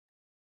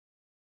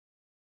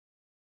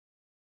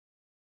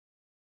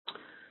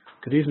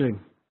Good evening.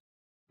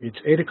 It's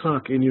 8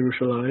 o'clock in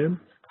Yerushalayim.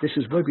 This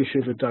is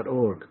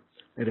webyeshiva.org,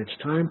 and it's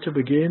time to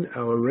begin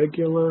our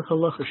regular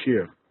halacha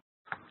shir.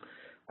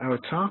 Our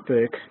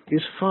topic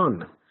is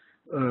fun.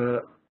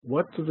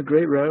 What do the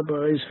great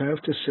rabbis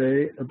have to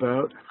say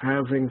about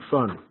having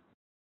fun?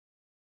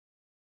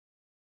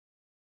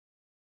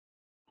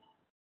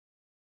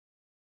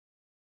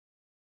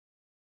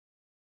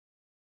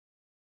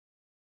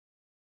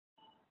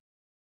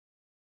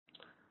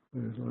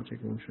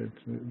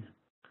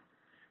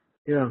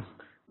 Yeah.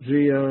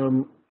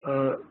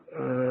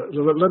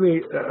 Let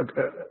me.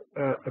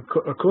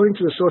 According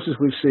to the sources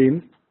we've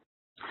seen,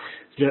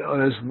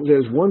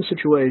 there's one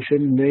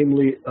situation,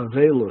 namely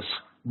avelus,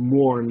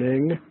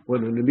 mourning,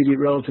 when an immediate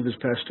relative has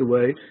passed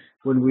away,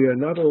 when we are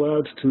not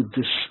allowed to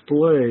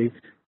display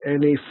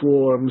any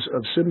forms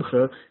of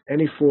simcha,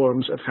 any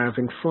forms of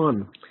having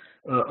fun.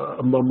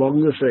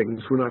 Among the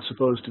things we're not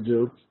supposed to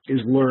do is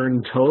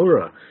learn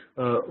Torah.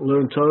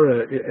 Learn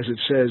Torah, as it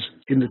says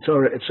in the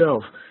Torah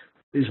itself,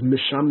 is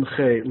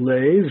mishamche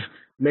lev,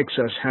 makes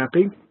us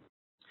happy.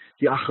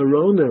 The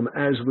Acharonim,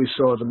 as we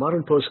saw, the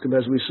modern poskim,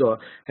 as we saw,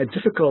 had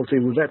difficulty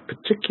with that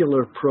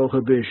particular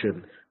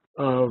prohibition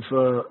of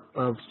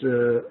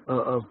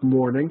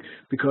mourning,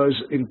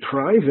 because in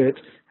private,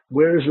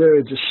 where is there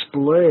a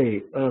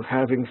display of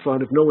having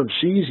fun? If no one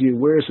sees you,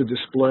 where is the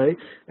display?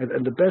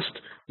 And the best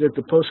that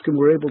the poskim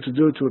were able to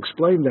do to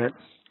explain that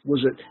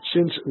was that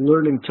since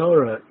learning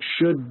Torah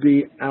should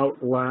be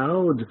out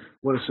loud,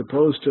 one is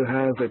supposed to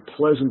have a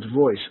pleasant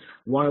voice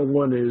while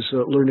one is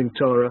learning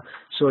Torah,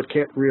 so it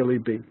can't really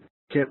be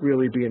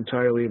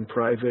entirely in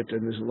private,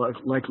 and there's a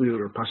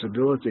likelihood or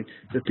possibility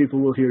that people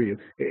will hear you.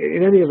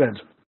 In any event,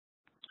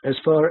 as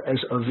far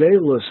as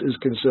avelus is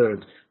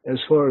concerned, as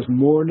far as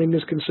mourning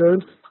is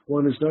concerned,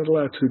 one is not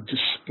allowed to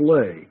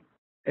display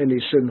any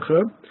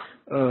simcha,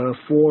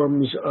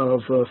 forms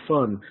of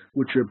fun,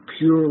 which are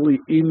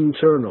purely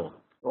internal.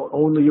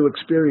 Only you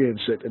experience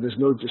it, and there's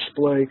no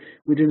display.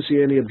 We didn't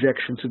see any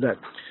objection to that.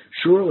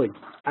 Surely,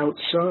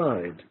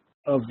 outside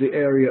of the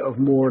area of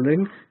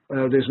mourning,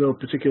 there's no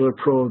particular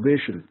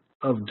prohibition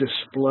of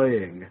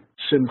displaying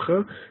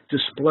simcha,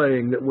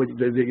 displaying that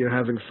you're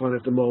having fun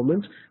at the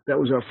moment. That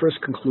was our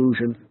first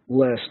conclusion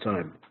last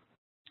time.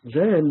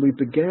 Then we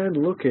began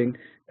looking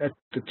at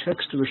the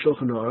text of the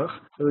Shulchan Aruch.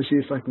 Let me see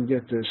if I can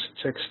get this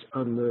text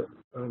on the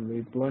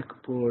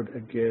blackboard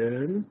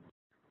again.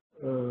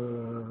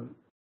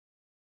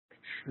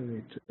 Should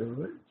we do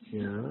it?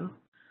 Yeah.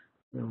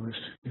 Now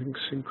let's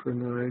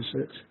synchronize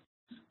it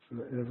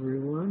for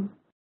everyone.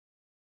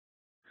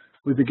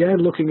 We began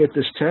looking at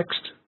this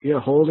text,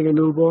 holding a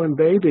newborn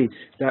baby.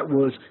 That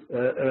was,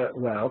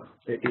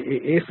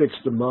 if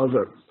it's the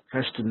mother,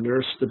 has to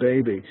nurse the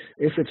baby.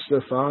 If it's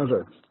the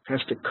father,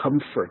 has to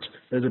comfort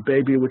the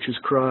baby which is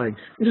crying.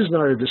 This is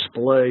not a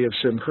display of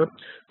simcha,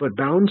 but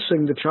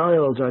bouncing the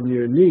child on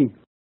your knee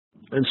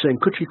and saying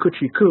kuchi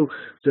kuchi ku,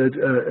 that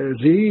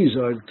these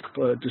are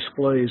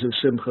displays of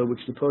simcha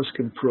which the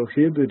poskim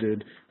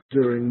prohibited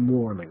during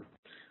mourning.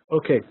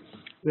 Okay,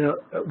 now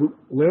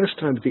last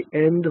time at the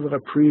end of our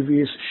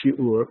previous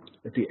shiur,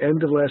 at the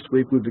end of last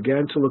week, we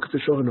began to look at the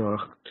Shulchan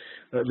Aruch.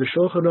 The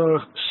Shulchan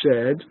Aruch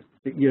said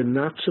that you're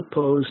not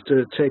supposed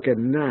to take a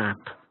nap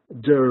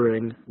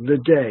during the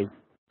day.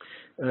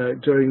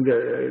 During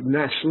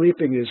the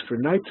sleeping is for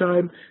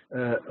nighttime.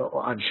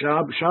 On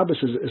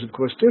Shabbos is of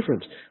course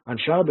different. On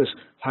Shabbos,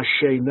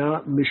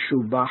 hashena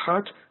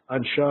mishubachat.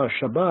 On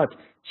Shabbat,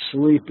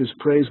 sleep is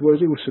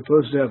praiseworthy. We're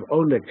supposed to have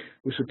oneg.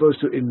 We're supposed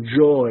to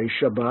enjoy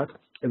Shabbat,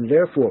 and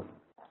therefore,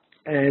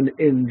 an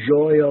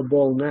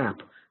enjoyable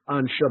nap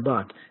on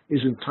Shabbat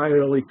is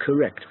entirely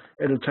correct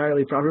and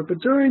entirely proper. But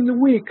during the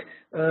week,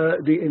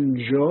 the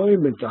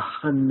enjoyment, the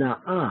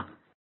hana'ah,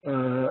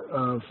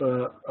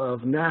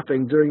 of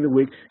napping during the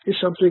week is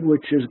something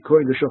which is,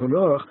 according to Shulchan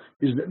Aruch,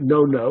 is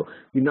no.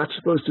 You're not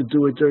supposed to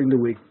do it during the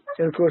week.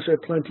 And of course, there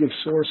are plenty of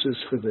sources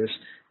for this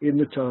in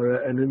the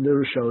Torah and in the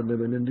Rishonim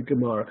and in the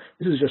Gemara.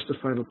 This is just the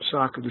final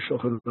psak of the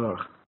Shulchan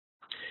Aruch.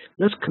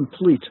 Let's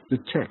complete the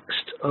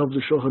text of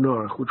the Shulchan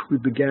Aruch, which we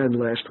began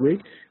last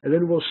week, and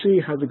then we'll see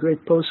how the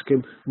great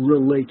poskim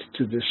relate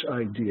to this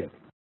idea.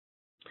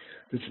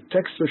 The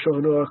text of the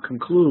Shulchan Aruch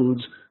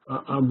concludes,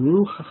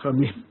 Amru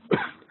Chachamim.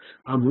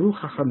 Amru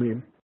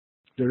Chachamim,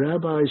 the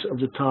rabbis of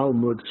the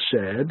Talmud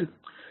said,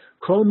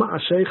 Kol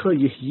ma'asecha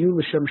yihyu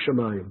l'shem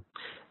shamayim.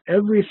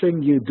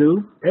 Everything you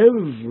do,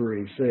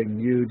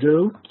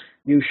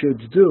 you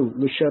should do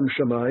l'shem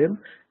shamayim.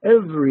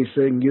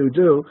 Everything you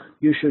do,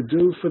 you should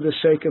do for the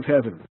sake of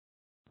heaven.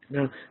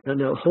 Now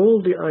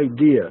hold the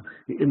idea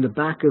in the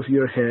back of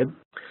your head.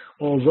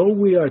 Although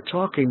we are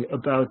talking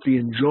about the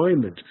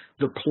enjoyment,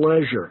 the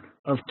pleasure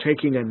of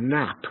taking a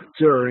nap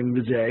during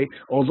the day,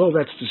 although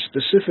that's the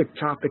specific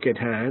topic at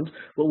hand,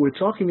 what we're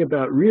talking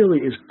about really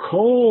is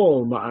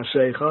kol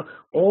ma'asecha,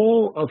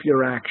 all of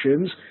your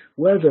actions,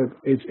 whether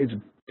it's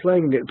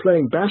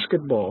playing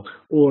basketball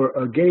or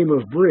a game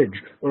of bridge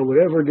or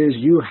whatever it is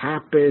you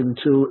happen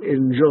to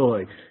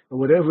enjoy,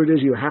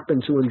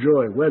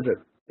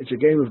 whether it's a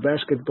game of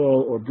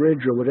basketball or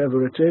bridge or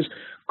whatever it is,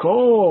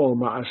 kol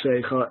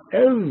ma'asecha,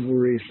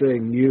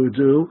 everything you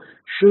do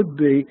should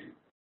be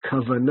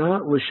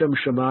kavanah l'shem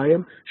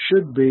shamayim,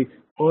 should be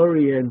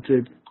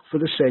oriented for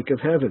the sake of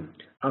heaven.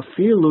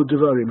 Afilu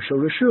devarim shel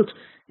reshut,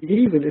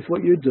 even if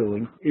what you're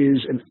doing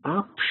is an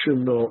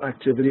optional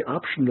activity,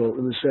 optional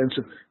in the sense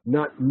of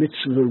not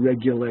mitzvah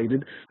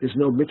regulated. There's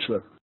no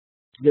mitzvah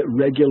that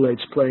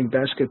regulates playing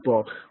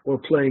basketball or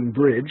playing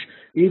bridge.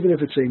 Even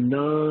if it's a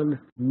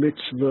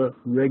non-mitzvah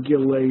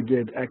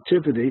regulated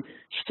activity,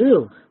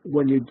 still,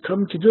 when you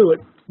come to do it,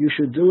 you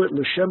should do it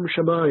l'shem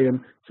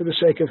shamayim, for the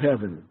sake of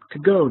heaven.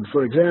 Kagon,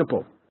 for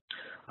example,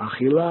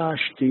 achila,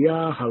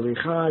 shtiyah,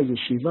 halicha,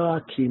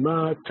 yeshiva,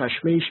 kima,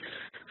 tashmish.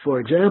 For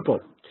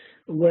example,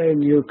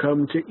 when you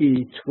come to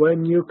eat,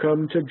 when you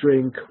come to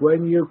drink,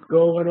 when you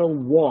go on a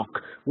walk,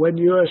 when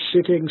you are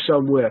sitting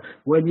somewhere,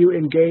 when you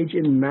engage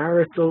in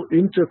marital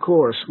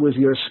intercourse with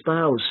your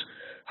spouse,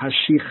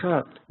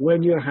 hashicha,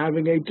 when you're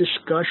having a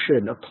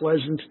discussion, a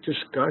pleasant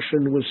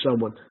discussion with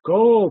someone,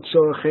 kol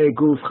tzorchei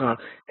gufcha,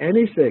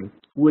 anything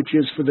which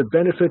is for the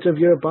benefit of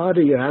your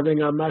body. You're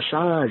having a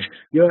massage,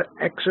 you're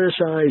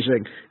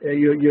exercising,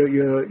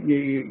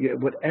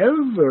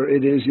 whatever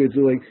it is you're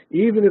doing,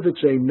 even if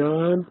it's a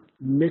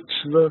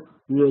non-mitzvah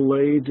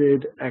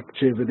related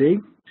activity,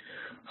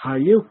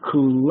 hayu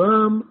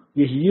kulam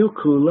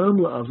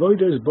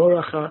la'avodas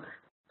boracha,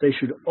 they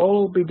should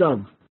all be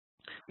done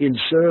in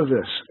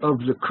service of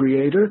the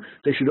Creator.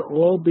 They should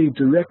all be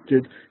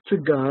directed to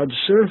God's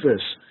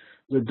service.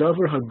 The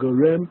davar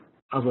hagorem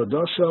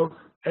avodaso,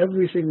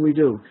 everything we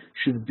do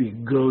should be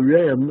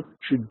gorem,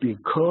 should be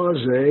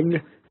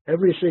causing,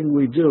 everything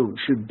we do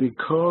should be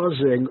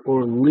causing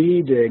or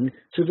leading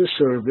to the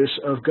service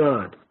of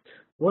God.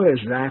 What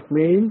does that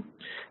mean?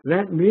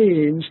 That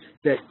means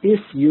that if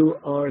you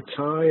are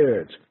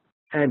tired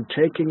and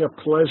taking a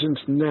pleasant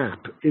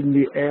nap in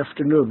the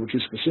afternoon, which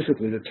is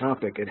specifically the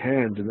topic at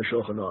hand in the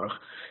Shulchan Aruch,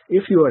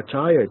 if you are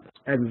tired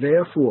and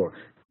therefore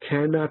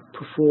cannot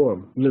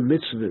perform the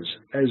mitzvahs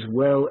as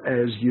well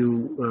as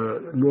you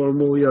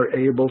normally are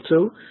able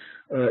to,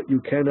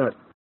 you cannot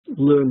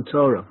learn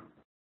Torah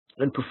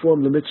and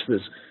perform the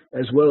mitzvahs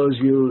as well as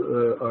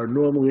you are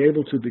normally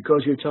able to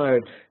because you're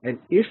tired. And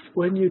if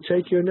when you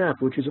take your nap,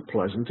 which is a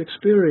pleasant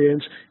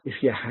experience,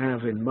 if you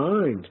have in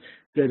mind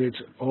that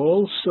it's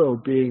also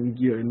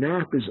your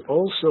nap is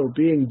also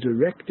being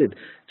directed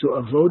to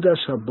avodas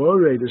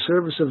habore, the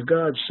service of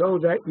God, so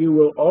that you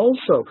will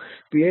also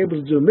be able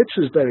to do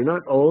mitzvahs better.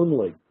 Not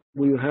only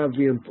will you have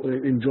the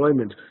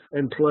enjoyment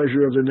and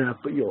pleasure of the nap,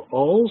 but you'll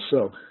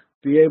also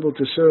be able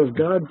to serve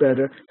God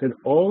better. Then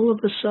all of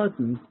a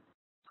sudden,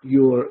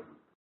 your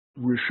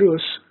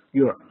reshus,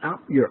 your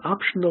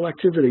optional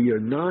activity, your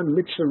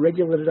non-mitzvah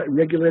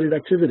regulated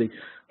activity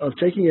of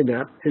taking a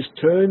nap has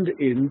turned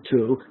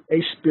into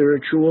a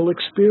spiritual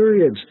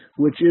experience,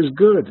 which is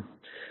good.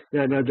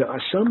 Now, there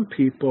are some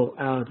people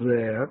out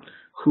there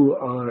who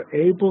are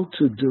able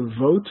to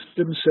devote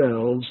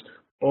themselves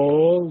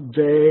all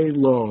day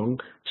long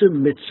to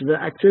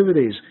mitzvah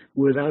activities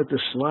without the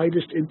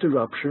slightest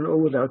interruption or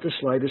without the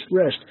slightest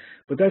rest.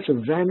 But that's a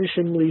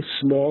vanishingly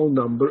small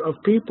number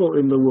of people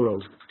in the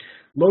world.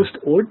 Most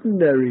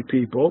ordinary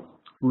people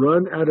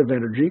run out of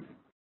energy,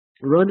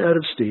 run out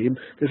of steam.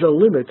 There's a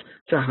limit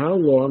to how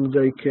long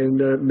they can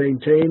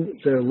maintain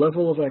their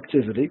level of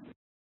activity.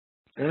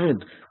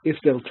 And if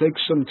they'll take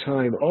some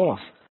time off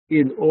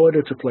in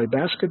order to play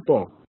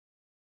basketball,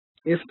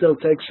 if they'll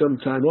take some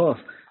time off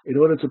in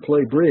order to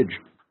play bridge,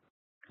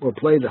 or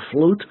play the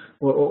flute,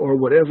 or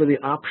whatever the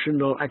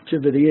optional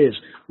activity is,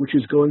 which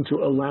is going to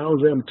allow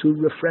them to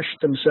refresh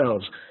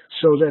themselves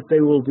so that they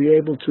will be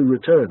able to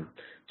return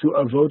to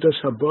avodas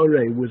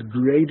habore with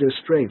greater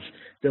strength.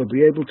 They'll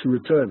be able to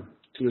return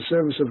to the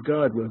service of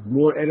God with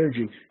more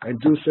energy and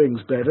do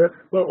things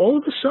better. Well, all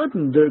of a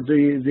sudden,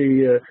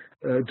 the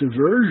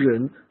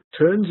diversion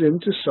turns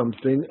into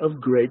something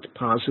of great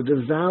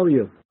positive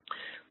value.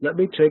 Let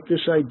me take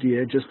this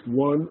idea just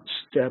one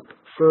step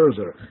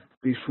further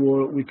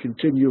before we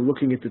continue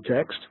looking at the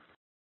text.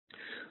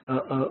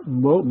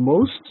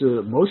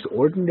 Most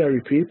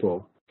ordinary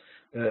people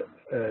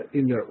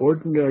in their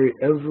ordinary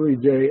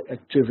everyday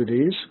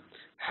activities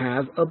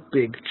have a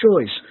big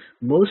choice.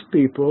 Most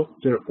people,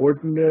 their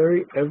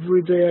ordinary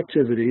everyday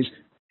activities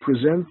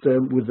present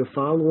them with the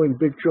following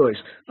big choice.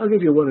 I'll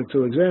give you one or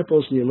two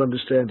examples and you'll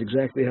understand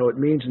exactly how it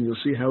means and you'll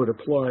see how it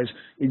applies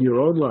in your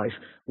own life,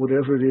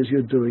 whatever it is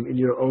you're doing in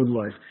your own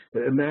life.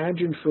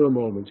 Imagine for a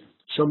moment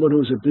someone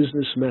who's a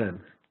businessman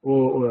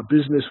or a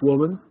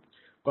businesswoman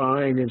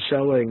buying and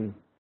selling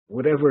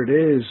whatever it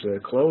is,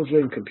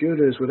 clothing,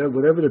 computers,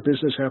 whatever the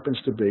business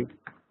happens to be.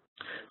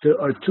 There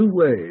are two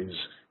ways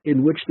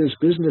in which this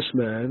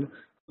businesswoman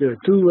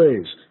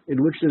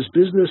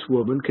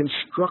can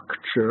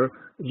structure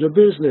the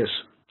business.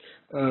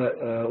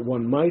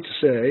 One might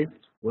say,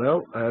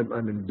 well,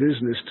 I'm in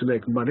business to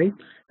make money,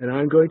 and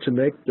I'm going to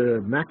make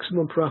the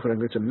maximum profit. I'm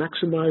going to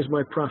maximize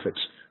my profits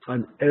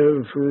on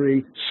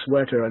every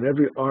sweater,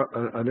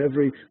 on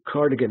every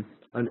cardigan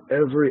on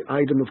every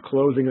item of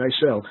clothing I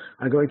sell.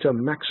 I'm going to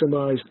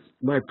maximize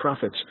my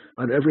profits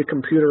on every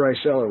computer I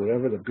sell, or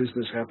whatever the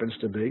business happens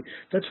to be.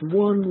 That's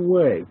one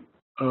way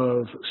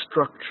of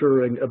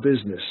structuring a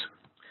business.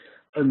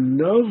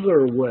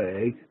 Another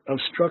way of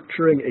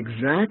structuring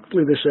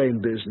exactly the same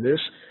business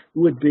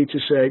would be to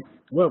say,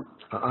 well,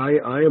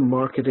 I am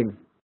marketing.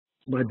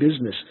 My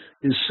business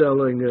is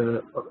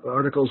selling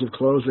articles of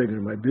clothing,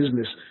 or my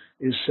business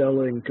is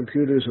selling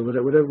computers, or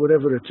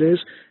whatever it is.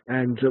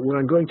 And what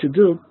I'm going to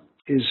do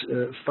is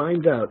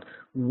find out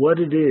what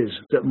it is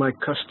that my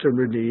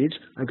customer needs.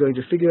 I'm going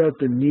to figure out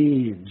the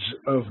needs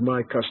of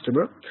my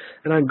customer,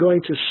 and I'm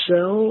going to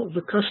sell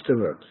the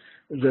customer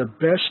the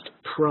best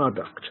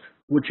product,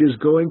 which is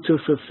going to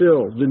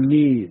fulfill the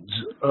needs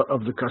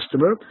of the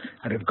customer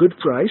at a good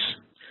price.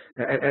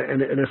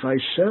 And if I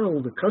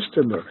sell the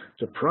customer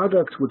the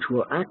product which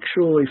will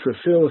actually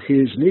fulfill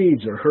his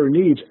needs or her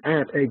needs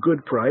at a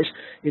good price,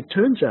 it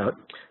turns out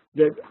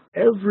that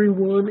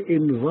everyone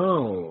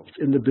involved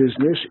in the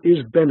business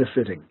is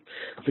benefiting.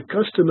 The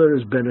customer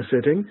is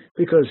benefiting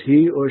because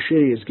he or she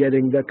is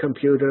getting the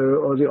computer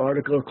or the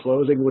article of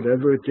clothing,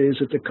 whatever it is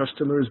that the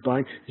customer is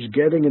buying. He's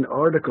getting an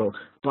article,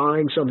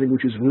 buying something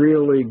which is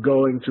really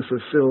going to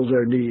fulfill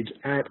their needs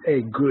at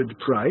a good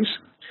price.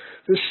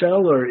 The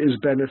seller is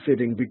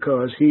benefiting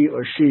because he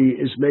or she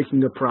is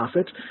making a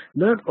profit.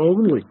 Not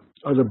only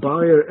are the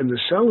buyer and the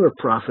seller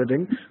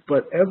profiting,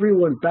 but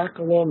everyone back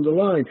along the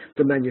line,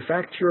 the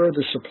manufacturer,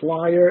 the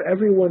supplier,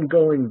 everyone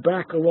going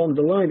back along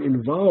the line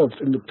involved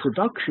in the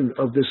production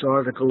of this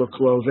article of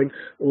clothing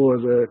or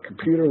the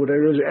computer,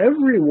 whatever it is,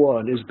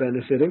 everyone is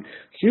benefiting.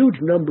 Huge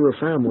number of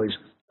families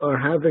are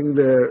having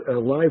their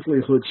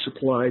livelihood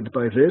supplied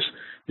by this.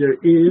 There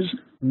is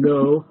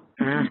no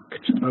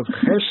act of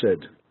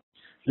chesed.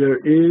 There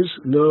is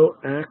no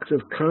act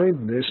of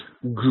kindness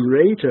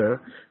greater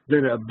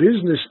than a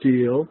business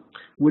deal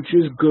which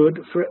is good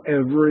for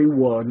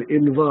everyone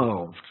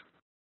involved.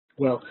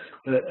 Well,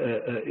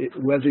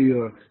 whether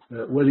you're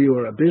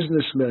a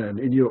businessman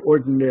in your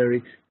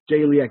ordinary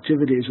daily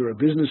activities, or a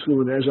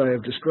businesswoman, as I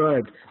have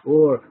described,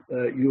 or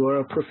you are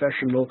a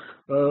professional,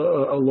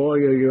 a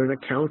lawyer, you're an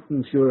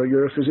accountant,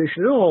 you're a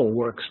physician, it all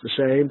works the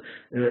same.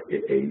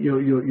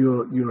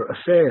 Your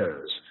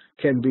affairs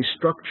can be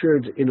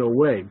structured in a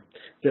way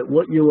that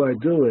what you are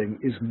doing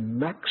is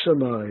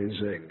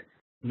maximizing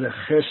the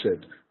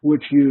chesed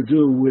which you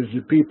do with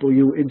the people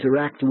you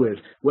interact with,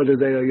 whether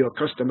they are your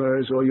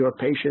customers or your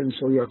patients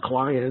or your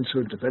clients,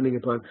 or depending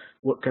upon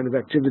what kind of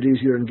activities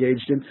you're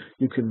engaged in.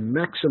 You can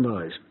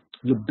maximize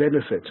the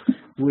benefit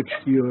which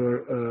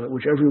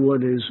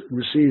everyone is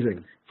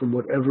receiving from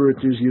whatever it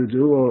is you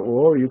do,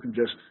 or you can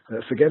just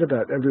forget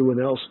about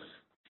everyone else,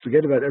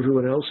 forget about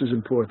everyone else's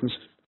importance,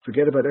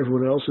 forget about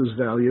everyone else's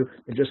value,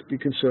 and just be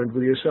concerned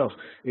with yourself.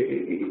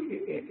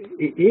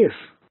 If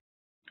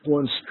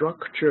one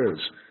structures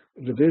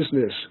the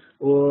business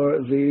or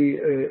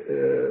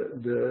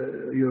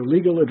your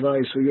legal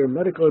advice or your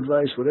medical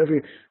advice,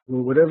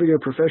 whatever your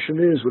profession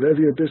is, whatever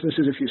your business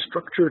is, if you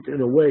structure it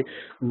in a way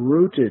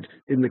rooted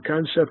in the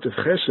concept of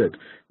chesed,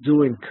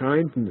 doing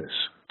kindness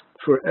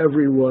for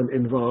everyone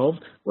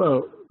involved,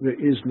 well, there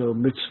is no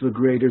mitzvah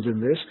greater than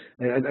this.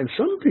 And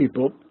some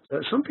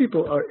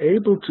people are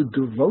able to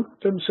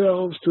devote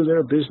themselves to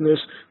their business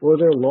or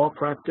their law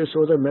practice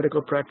or their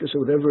medical practice or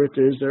whatever it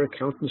is, their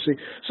accountancy.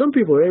 Some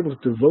people are able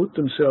to devote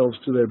themselves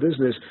to their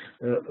business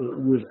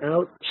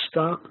without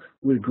stop,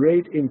 with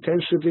great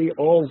intensity,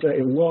 all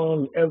day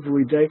long,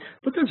 every day.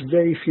 But that's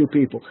very few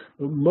people.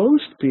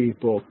 Most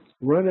people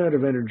run out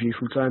of energy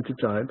from time to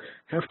time,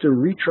 have to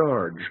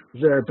recharge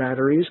their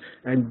batteries,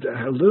 and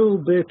a little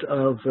bit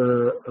of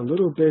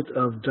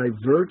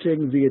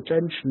diverting the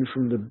attention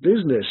from the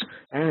business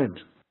and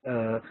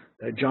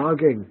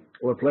jogging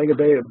or playing a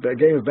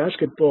game of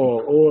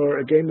basketball or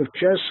a game of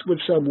chess with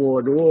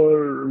someone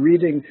or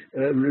reading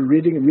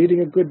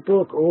a good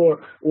book or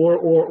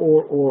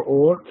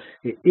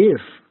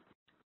if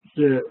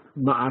the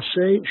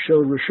ma'aseh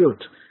shel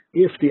reshut,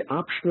 if the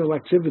optional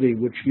activity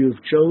which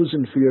you've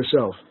chosen for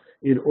yourself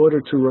in order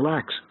to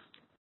relax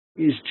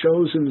is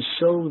chosen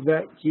so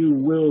that you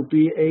will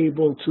be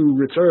able to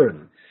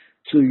return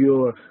to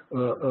your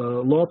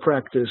law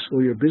practice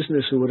or your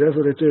business or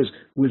whatever it is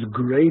with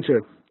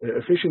greater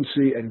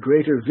efficiency and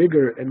greater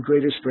vigor and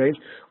greater strength,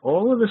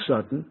 all of a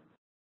sudden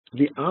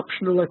the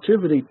optional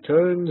activity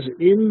turns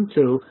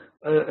into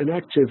an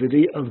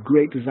activity of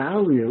great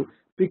value,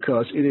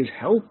 because it is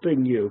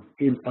helping you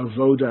in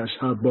avodas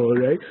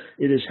habore,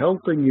 it is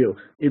helping you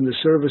in the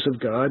service of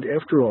God.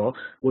 After all,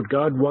 what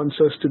God wants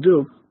us to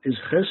do is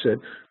chesed.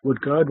 What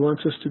God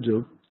wants us to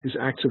do is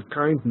acts of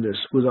kindness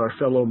with our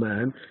fellow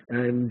man.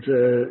 And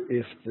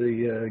if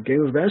the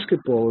game of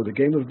basketball or the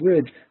game of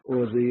bridge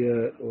or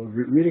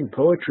reading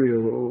poetry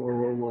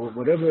or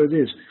whatever it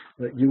is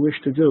that you wish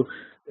to do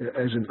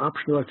as an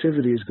optional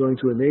activity is going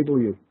to enable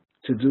you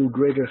to do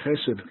greater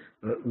chesed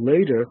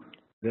later,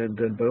 then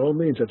by all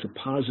means, that's a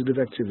positive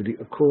activity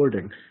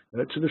according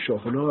to the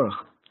Shulchan Aruch.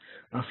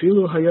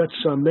 Afilu hayat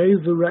sameh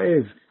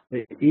v'ra'ev,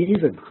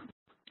 even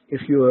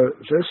if you're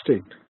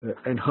thirsty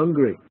and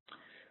hungry,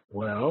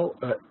 well,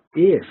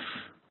 if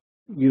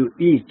you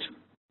eat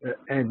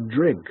and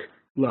drink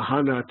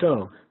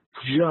lahanato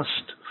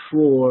just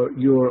for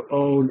your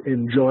own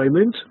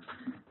enjoyment,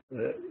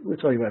 we're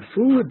talking about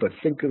food, but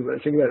think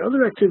about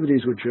other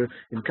activities which are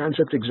in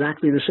concept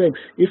exactly the same.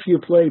 If you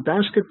play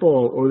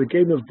basketball or the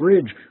game of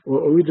bridge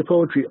or read the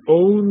poetry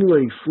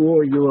only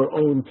for your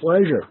own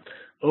pleasure,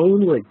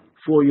 only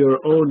for your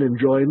own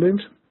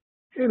enjoyment,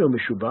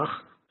 mishubach,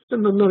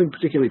 there's nothing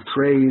particularly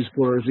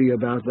praiseworthy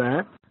about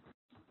that.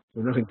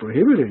 There's nothing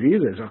prohibited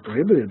either. It's not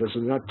prohibited, but it's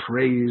not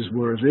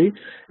praiseworthy.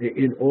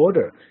 In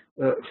order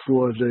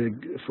for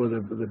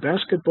the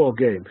basketball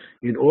game,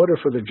 in order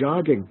for the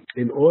jogging,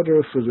 in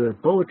order for the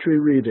poetry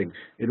reading,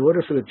 in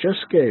order for the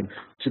chess game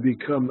to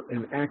become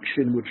an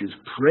action which is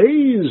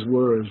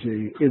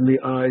praiseworthy in the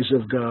eyes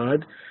of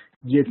God,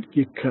 you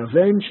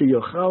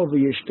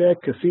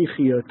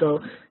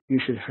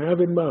should have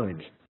in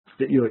mind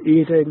that you're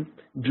eating,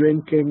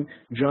 drinking,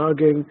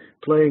 jogging,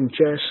 playing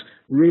chess,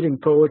 reading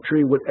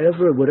poetry,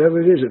 whatever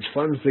it is, it's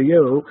fun for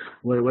you.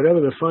 Whatever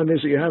the fun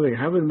is that you're having,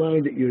 have in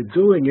mind that you're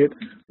doing it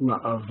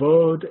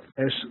la'avod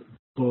es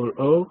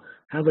bor'o.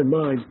 Have in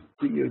mind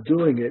that you're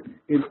doing it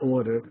in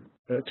order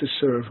to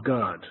serve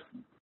God.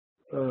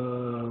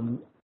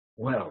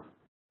 Well,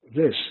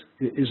 this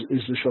is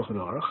the Shulchan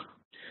Aruch,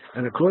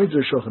 and according to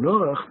the Shulchan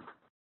Aruch,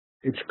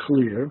 it's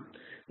clear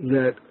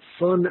that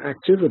fun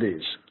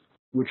activities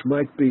which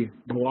might be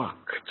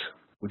blocked,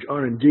 which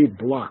are indeed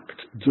blocked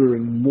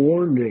during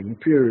mourning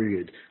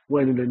period,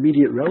 when an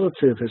immediate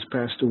relative has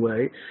passed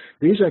away,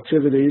 these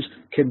activities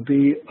can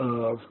be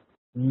of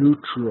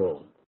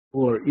neutral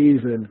or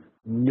even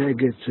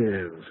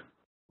negative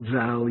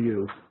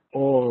value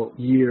all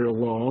year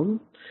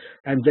long,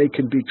 and they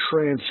can be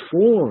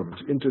transformed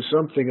into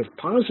something of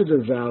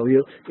positive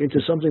value, into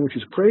something which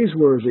is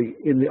praiseworthy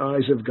in the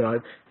eyes of God,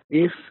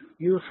 if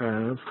you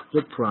have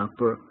the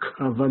proper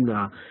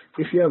kavanah,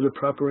 if you have the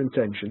proper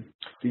intention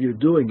that you're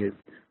doing it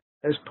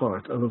as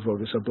part of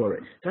avodas habore.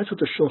 That's what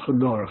the Shulchan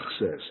Aruch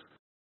says.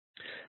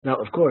 Now,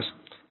 of course,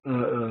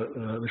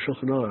 the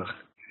Shulchan Aruch,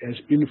 as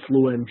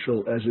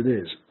influential as it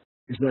is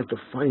not the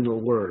final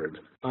word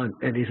on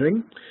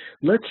anything.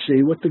 Let's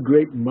see what the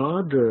great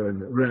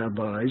modern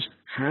rabbis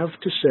have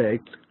to say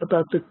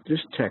about this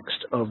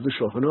text of the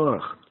Shulchan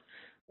Aruch.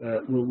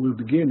 We'll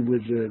begin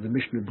with the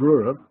Mishnah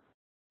Brura.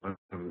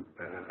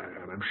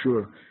 I'm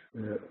sure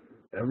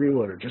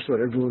everyone, or just about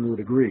everyone, would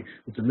agree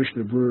that the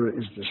Mishnah Brura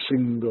is the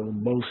single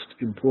most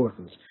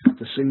important,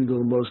 the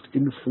single most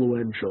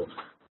influential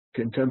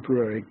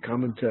contemporary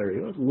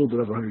commentary, a little bit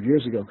over 100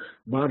 years ago,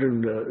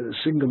 modern,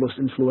 single most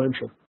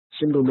influential,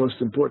 single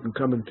most important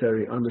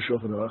commentary on the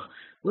Shulchan Aruch.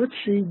 Let's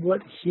see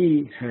what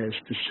he has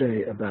to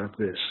say about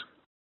this.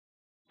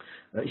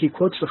 He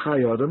quotes the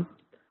Chai Adam,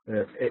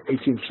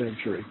 18th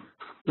century,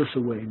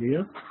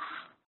 Lithuania,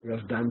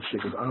 Rav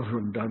Danzig, of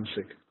Avram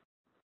Danzig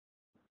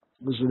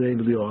was the name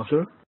of the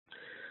author.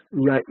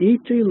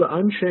 Ra'iti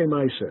la'anshe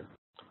ma'aseh.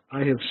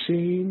 I have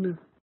seen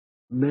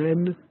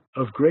men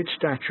of great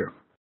stature.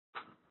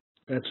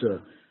 That's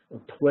a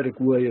poetic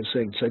way of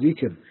saying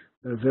tzaddikim,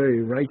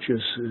 very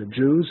righteous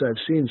Jews.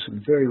 I've seen some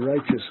very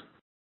righteous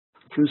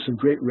Jews, some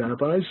great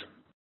rabbis.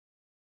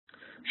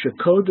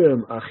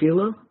 Shekodem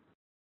achila,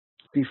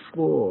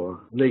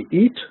 before they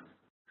eat,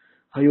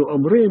 hayu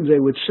omrim, they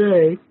would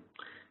say,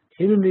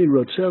 Hineni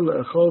rotzeh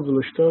le'achol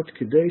v'lishtot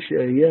k'dei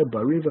she'eyeh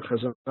bari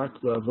v'chazak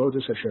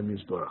v'avodas Hashem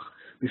Yisborach.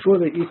 Before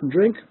they eat and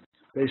drink,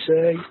 they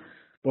say,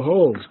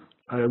 behold,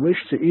 I wish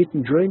to eat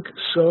and drink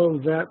so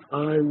that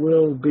I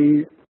will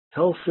be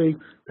healthy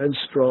and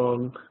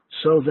strong,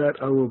 so that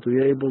I will be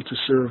able to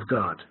serve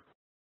God.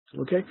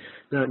 Okay?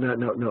 Now,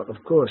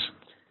 of course,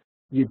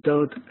 you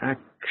don't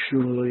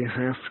actually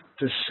have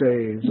to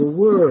say the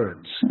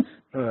words.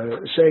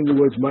 Saying the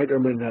words might or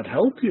may not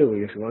help you.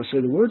 If you want to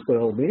say the words, by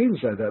all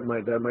means, that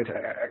might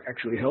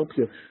actually help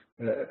you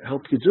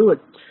do it.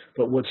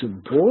 But what's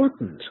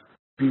important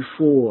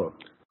before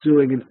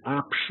doing an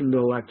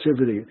optional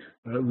activity,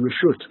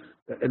 reshut,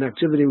 an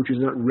activity which is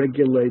not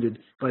regulated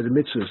by the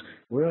mitzvahs,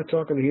 we're not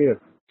talking here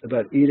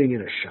about eating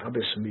in a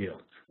Shabbos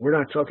meal. We're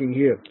not talking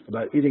here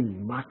about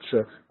eating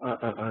matzah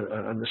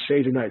on the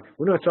Seder night.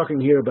 We're not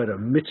talking here about a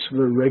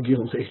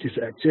mitzvah-regulated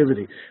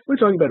activity. We're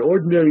talking about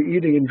ordinary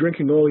eating and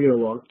drinking all year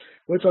long.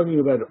 We're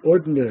talking about an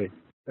ordinary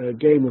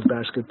game of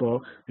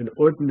basketball, an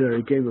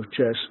ordinary game of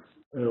chess,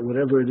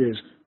 whatever it is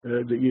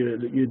that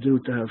you do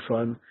to have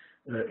fun.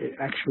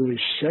 Actually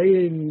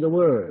saying the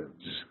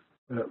words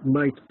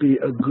might be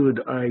a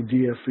good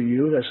idea for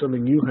you. That's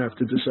something you have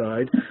to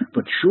decide.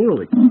 But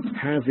surely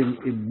having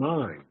in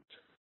mind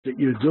that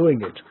you're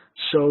doing it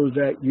so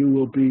that you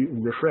will be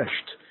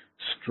refreshed,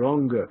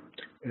 stronger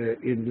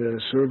in the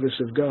service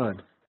of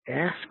God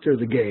after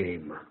the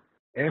game,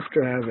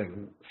 after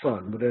having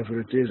fun,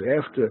 whatever it is,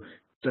 after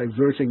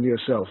diverting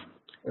yourself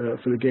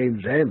for the game,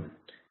 then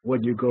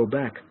when you go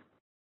back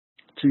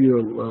to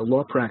your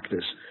law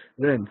practice,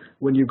 then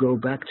when you go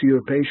back to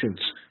your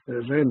patients,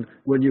 then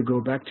when you go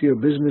back to your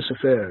business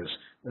affairs,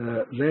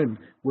 then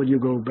when you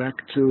go back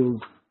to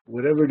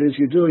whatever it is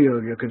you do,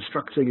 you're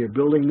constructing, you're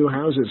building new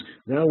houses.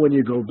 Now when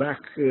you go back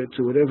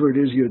to whatever it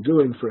is you're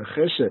doing for a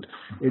chesed,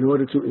 in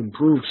order to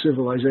improve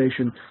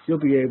civilization, you'll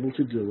be able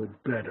to do it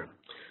better.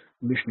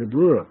 Mishnah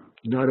Berurah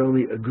not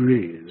only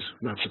agrees,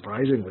 not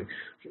surprisingly,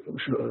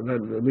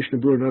 Mishnah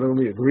Berurah not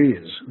only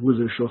agrees with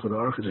the Shulchan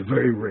Aruch, it's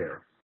very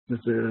rare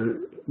that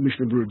the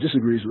Mishnah Berurah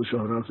disagrees with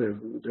Shulchan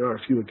Aruch. There are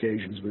a few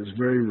occasions, but it's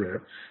very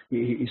rare.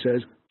 He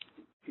says,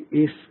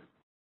 if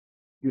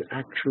you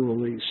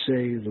actually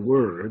say the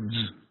words,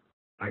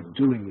 I'm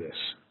doing this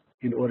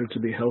in order to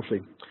be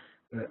healthy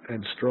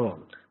and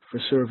strong for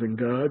serving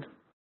God,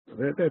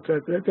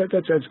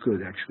 that's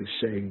good, actually,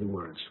 saying the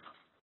words.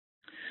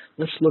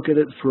 Let's look at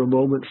it for a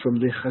moment from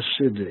the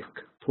Hasidic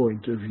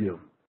point of view.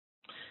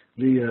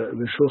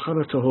 The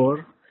Shulchan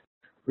Tahor,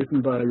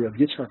 written by Rav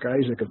Yitzchak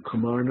Isaac of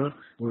Kamarna,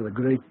 one of the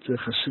great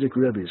Hasidic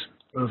rabbis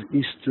of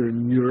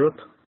Eastern Europe,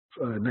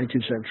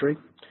 19th century,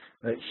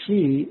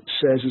 he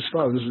says as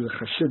follows. This is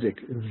a Hasidic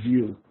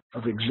view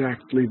of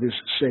exactly this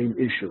same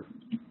issue.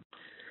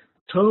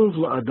 Tov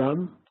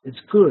la'adam, it's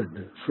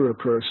good for a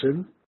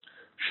person,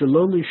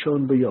 shalom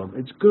lishon b'yom,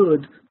 it's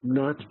good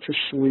not to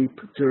sleep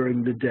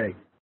during the day.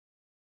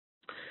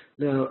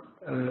 Now,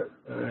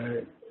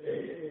 you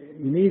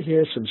need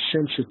here some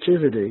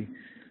sensitivity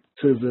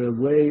to the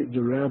way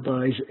the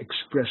rabbis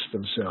express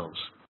themselves.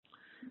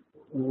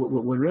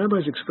 When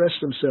rabbis express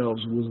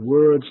themselves with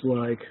words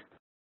like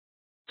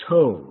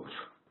Tov,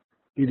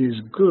 it is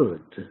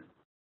good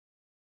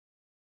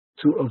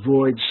to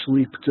avoid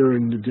sleep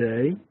during the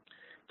day,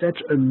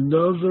 that's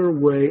another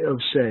way of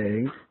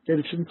saying that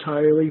it's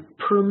entirely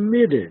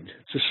permitted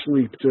to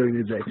sleep during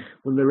the day.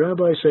 When the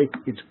rabbis say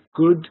it's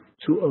good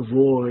to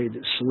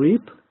avoid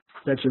sleep,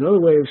 that's another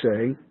way of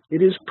saying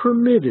it is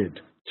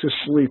permitted to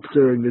sleep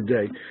during the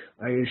day.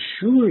 I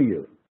assure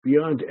you,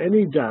 beyond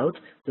any doubt,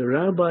 the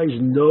rabbis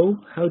know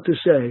how to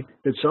say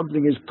that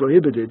something is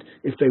prohibited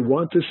if they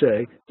want to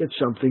say that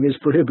something is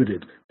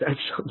prohibited. That's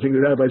something the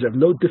rabbis have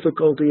no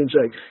difficulty in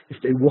saying.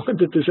 If they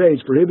wanted to say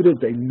it's prohibited,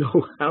 they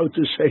know how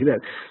to say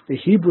that. The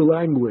Hebrew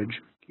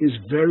language is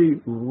very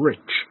rich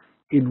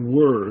in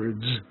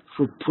words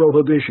for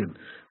prohibition.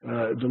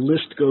 The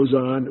list goes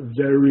on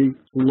very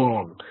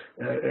long.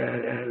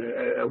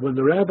 When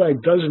the rabbi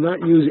does not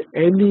use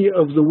any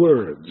of the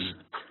words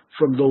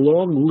from the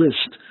long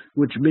list,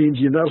 which means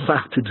you're not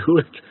allowed to do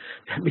it,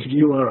 that means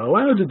you are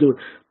allowed to do it.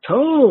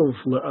 Tov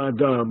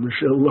la'adam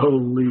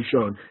shalom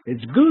lishon.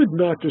 It's good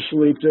not to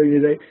sleep during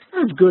the day.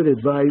 That's good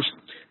advice.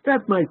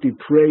 That might be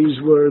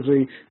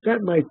praiseworthy.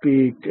 That might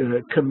be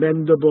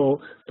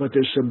commendable, but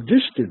there's some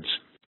distance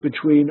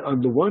between,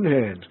 on the one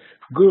hand,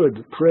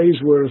 good,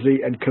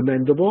 praiseworthy, and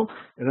commendable,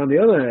 and on the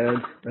other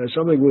hand,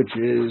 something which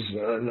is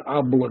an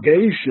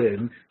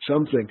obligation,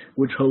 something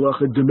which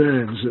halacha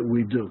demands that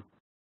we do.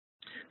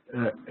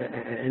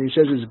 And he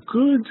says it's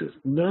good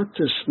not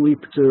to sleep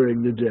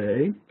during the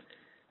day,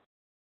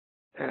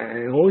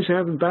 and always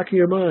have in the back of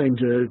your mind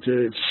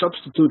to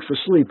substitute for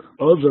sleep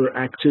other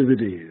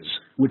activities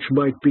which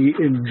might be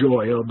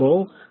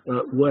enjoyable,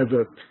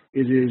 whether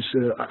it is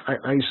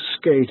ice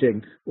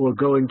skating or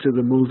going to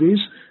the movies.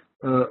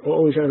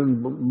 Always have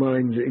in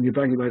mind, in your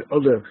back of your mind,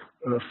 other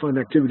fun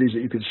activities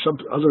that you can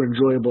other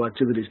enjoyable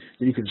activities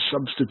that you can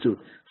substitute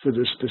for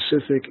the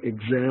specific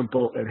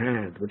example at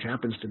hand, which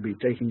happens to be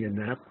taking a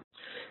nap.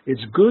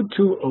 It's good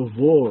to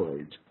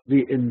avoid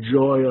the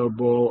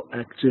enjoyable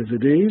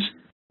activities,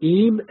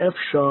 im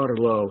efshar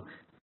lo,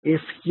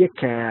 if you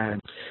can.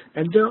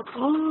 And there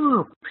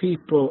are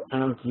people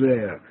out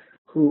there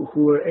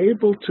who are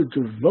able to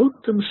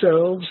devote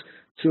themselves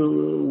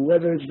to,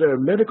 whether it's their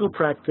medical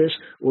practice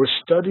or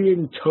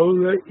studying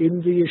Torah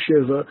in the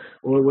yeshiva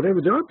or whatever.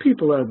 There are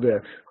people out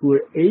there who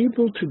are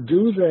able to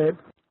do that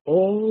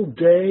all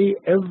day,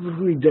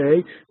 every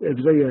day. The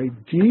very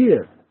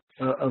idea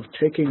of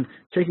taking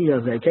a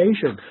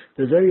vacation,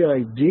 the very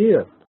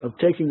idea of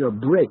taking a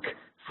break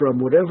from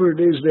whatever it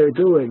is they're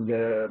doing,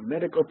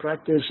 medical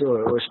practice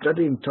or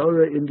studying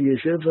Torah in the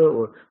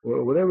yeshiva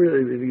or whatever,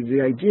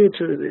 the idea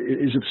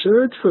is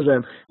absurd for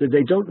them, that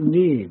they don't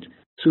need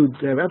to,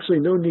 they have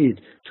absolutely no need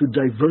to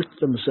divert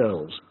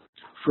themselves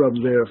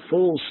from their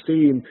full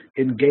steam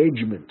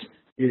engagement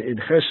in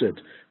chesed.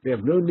 They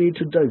have no need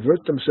to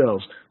divert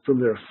themselves from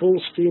their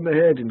full steam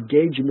ahead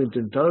engagement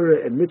in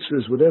Torah and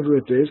mitzvahs, whatever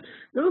it is.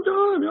 There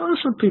are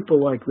some people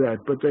like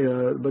that, but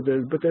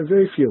they're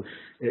very few.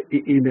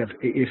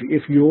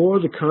 If you're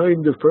the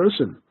kind of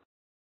person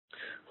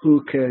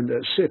who can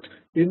sit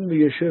in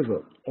the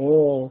yeshiva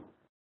all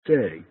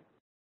day,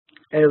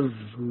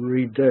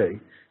 every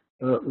day,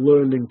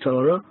 learning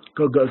Torah,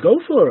 go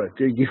for it.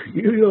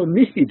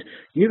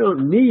 You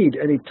don't need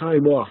any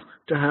time off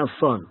to have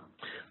fun.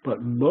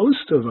 But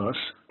most of us,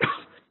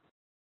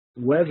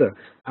 whether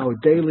our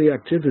daily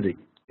activity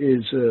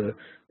is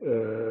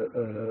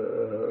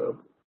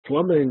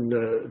plumbing,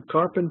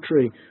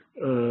 carpentry,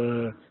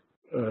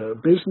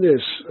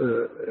 business,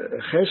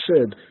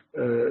 chesed,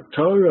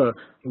 Torah,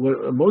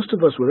 most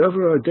of us,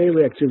 wherever our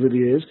daily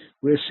activity is,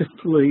 we're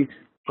simply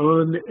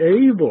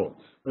unable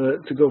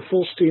to go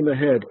full steam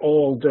ahead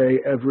all day,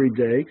 every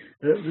day.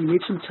 We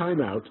need some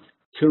time out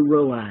to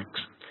relax.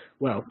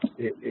 Well,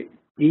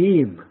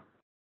 im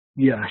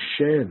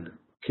yashen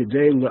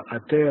kidei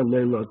la'ater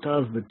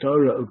leilotav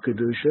b'torah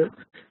u'kedusha,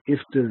 if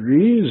the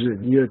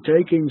reason you're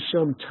taking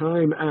some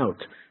time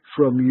out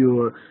from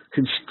your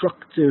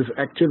constructive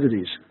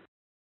activities,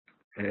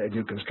 and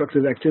your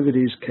constructive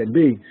activities can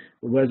be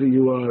whether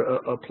you are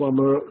a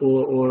plumber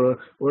or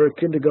a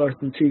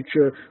kindergarten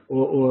teacher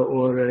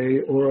or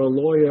a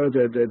lawyer.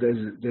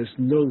 There's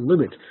no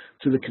limit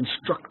to the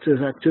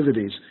constructive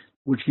activities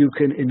which you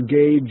can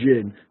engage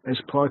in as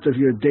part of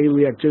your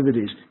daily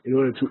activities in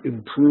order to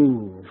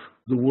improve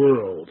the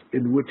world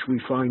in which we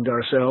find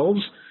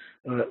ourselves.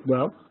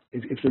 Well,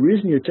 if the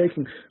reason you're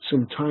taking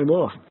some time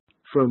off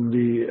from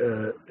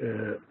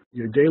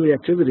your daily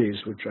activities,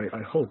 which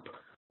I hope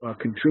are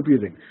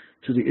contributing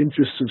to the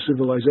interests of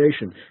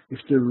civilization, if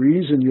the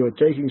reason you're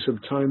taking some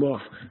time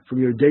off from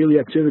your daily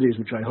activities,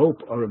 which I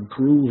hope are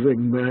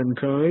improving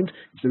mankind,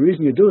 if the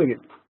reason you're doing it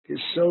is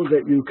so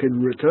that you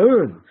can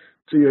return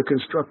to your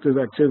constructive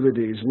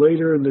activities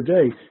later in the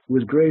day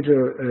with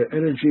greater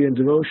energy and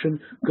devotion,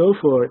 go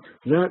for it.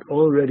 That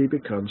already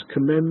becomes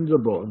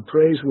commendable and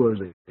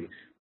praiseworthy.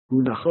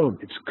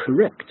 It's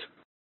correct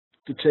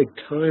to take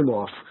time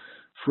off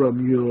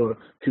from your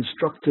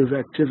constructive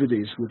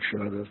activities, which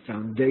are the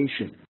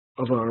foundation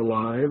of our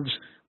lives,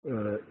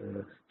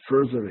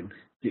 furthering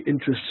the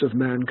interests of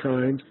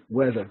mankind,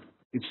 whether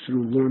it's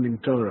through learning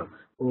Torah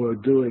or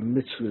doing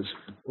mitzvahs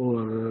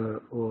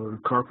or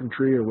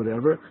carpentry or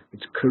whatever.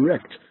 It's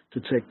correct to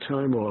take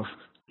time off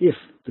if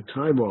the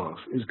time off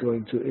is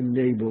going to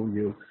enable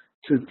you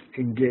to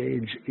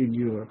engage in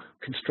your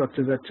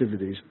constructive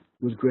activities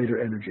with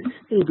greater energy.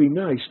 It would be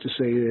nice to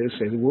say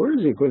the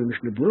words. According to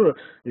Mishnah Berurah,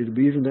 it would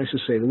be even nice to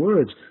say the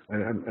words.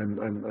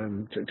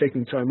 I'm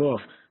taking time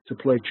off to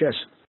play chess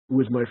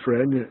with my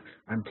friend.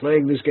 I'm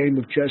playing this game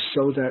of chess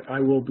so that I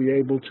will be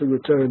able to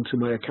return to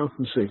my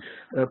accountancy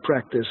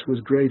practice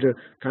with greater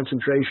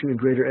concentration and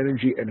greater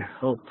energy and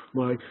help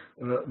my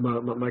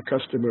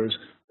customers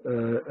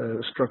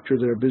structure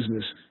their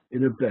business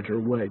in a better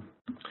way.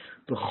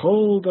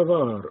 B'chol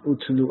davar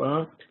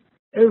u'tenuah,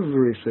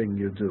 everything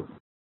you do,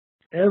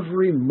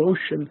 every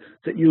motion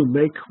that you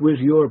make with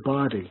your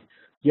body,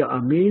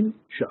 ya'amin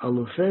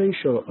she'alufei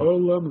shel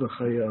olam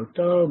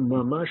v'chayatar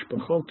mamash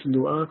b'chol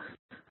tenuah.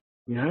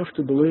 You have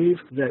to believe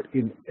that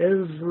in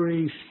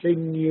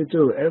everything you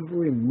do,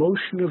 every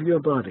motion of your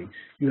body,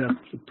 you have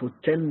the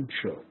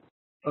potential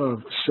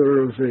of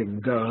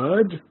serving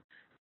God.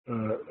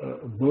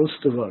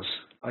 Most of us,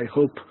 I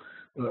hope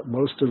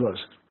most of us,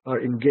 are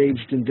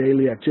engaged in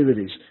daily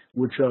activities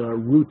which are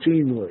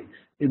routinely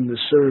in the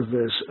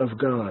service of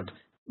God,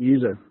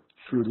 either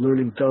through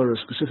learning Torah,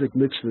 specific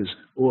mitzvahs,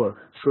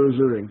 or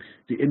furthering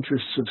the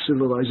interests of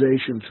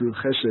civilization through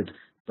chesed,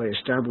 by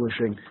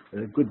establishing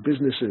good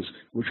businesses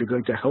which are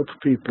going to help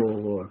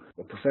people, or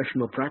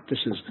professional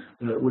practices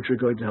which are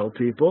going to help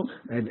people,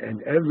 and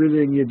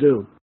everything you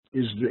do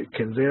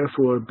can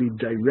therefore be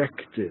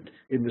directed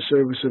in the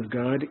service of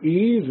God,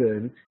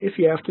 even if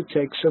you have to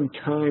take some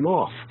time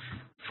off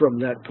from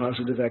that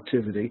positive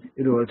activity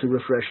in order to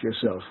refresh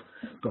yourself.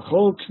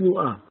 B'chol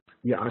tenuah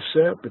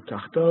ya'aseh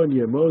b'tachton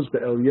yermoz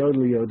be'elyon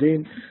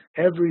liyodin,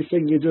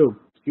 everything you do,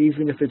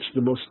 even if it's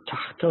the most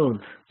tachton,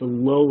 the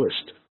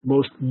lowest,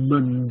 most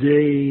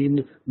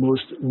mundane,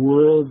 most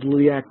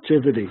worldly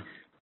activity,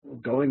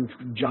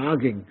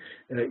 jogging,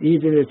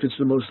 even if it's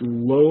the most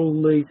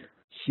lowly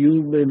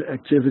human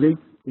activity,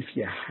 if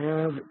you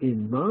have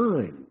in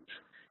mind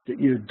that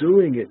you're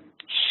doing it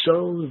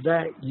so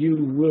that you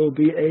will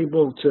be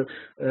able to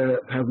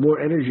have more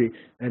energy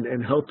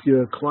and help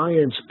your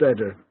clients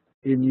better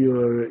in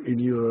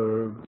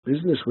your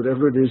business,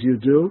 whatever it is you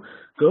do,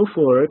 go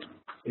for it.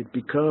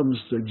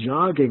 The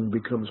jogging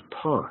becomes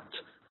part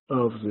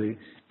of the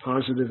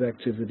positive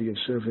activity of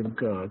serving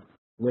God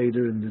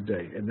later in the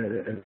day,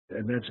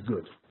 and that's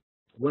good.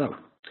 Well,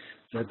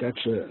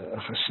 that's a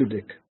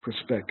Hasidic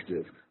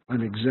perspective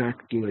on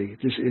exactly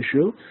this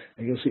issue.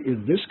 And you'll see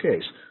in this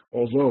case,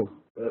 although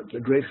the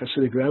great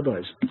Hasidic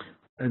rabbis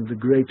and the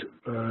great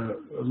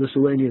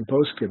Lithuanian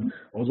poskim,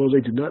 although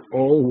they did not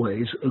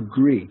always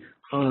agree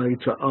eye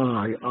to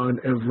eye on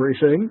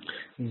everything,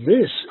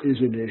 this is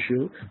an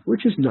issue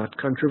which is not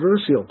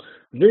controversial.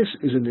 This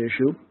is an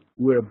issue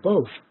where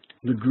both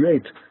the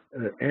great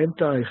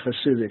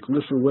anti-Hasidic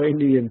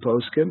Lithuanian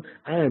poskim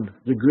and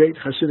the great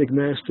Hasidic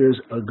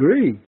masters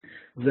agree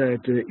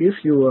that if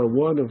you are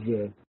one of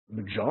the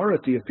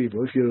majority of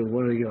people, if you're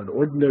an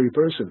ordinary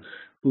person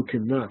who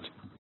cannot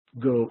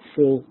go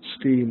full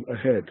steam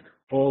ahead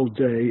all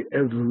day,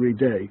 every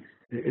day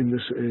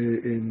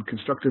in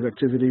constructive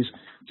activities,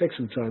 take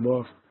some time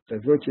off,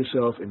 divert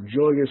yourself,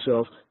 enjoy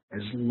yourself,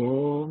 as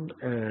long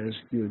as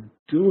you're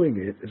doing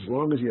it, as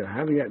long as you're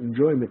having that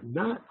enjoyment,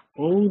 not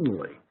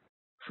only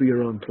for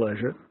your own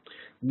pleasure,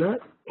 not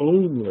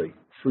only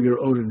for your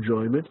own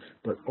enjoyment,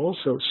 but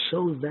also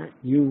so that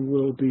you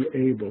will be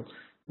able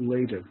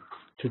later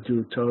to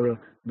do Torah,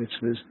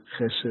 mitzvahs,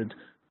 chesed,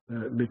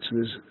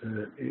 mitzvahs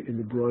in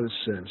the broadest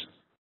sense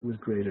with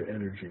greater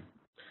energy.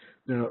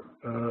 Now,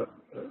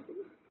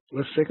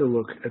 let's take a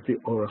look at the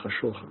Aruch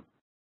HaShulchan.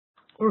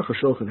 Aruch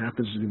HaShulchan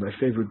happens to be my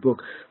favorite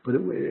book, but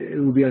it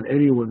will be on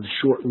anyone's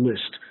short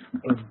list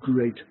of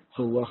great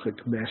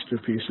halachic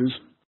masterpieces.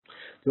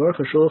 The Aruch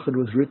HaShulchan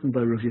was written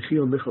by Rav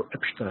Yechiel Michal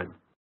Epstein,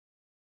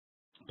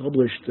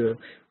 published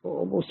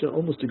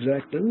almost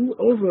exactly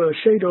a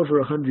shade over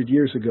 100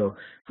 years ago.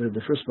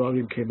 The first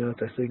volume came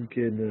out, I think,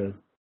 in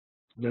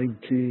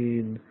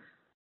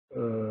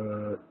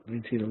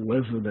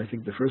 1911. I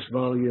think the first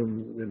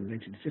volume in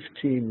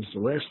 1915 was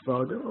the last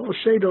volume.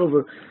 Shade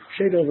over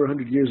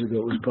 100 years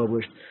ago it was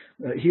published.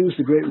 He was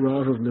the great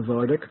Rav of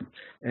Nevardik,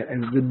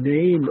 and the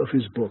name of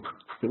his book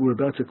that we're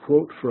about to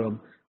quote from,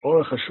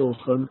 Aruch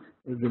HaShulchan,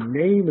 the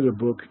name of the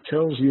book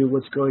tells you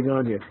what's going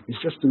on here. It's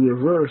just the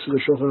reverse of the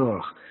Shulchan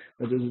Aruch.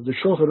 The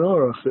Shulchan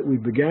Aruch that we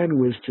began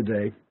with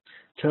today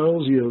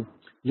tells you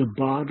the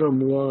bottom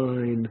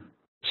line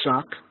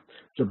psak,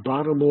 the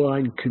bottom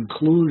line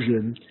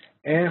conclusion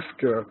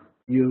after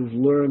you've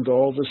learned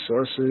all the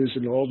sources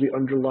and all the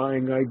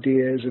underlying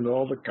ideas and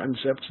all the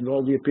concepts and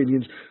all the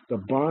opinions. The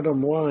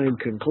bottom line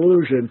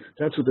conclusion,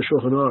 that's what the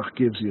Shulchan Aruch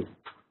gives you.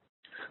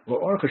 Well,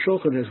 Aruch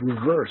HaShulchan has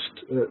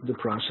reversed the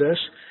process,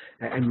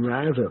 and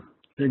rather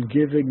than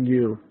giving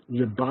you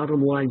the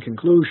bottom line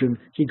conclusion,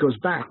 he goes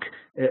back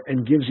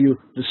and gives you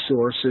the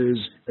sources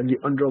and the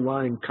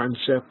underlying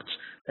concepts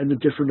and the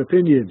different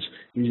opinions.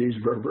 He's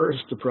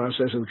reversed the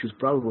process, which is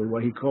probably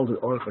why he called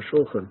it Aruch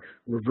HaShulchan,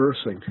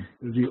 reversing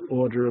the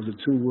order of the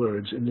two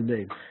words in the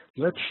name.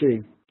 Let's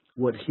see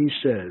what he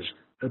says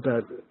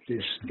about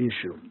this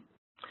issue.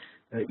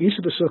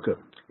 Isa B'Sukkah,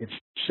 it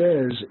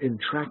says in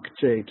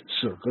Tractate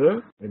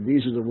Sukkah, and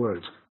these are the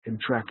words in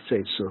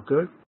Tractate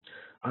Sukkah,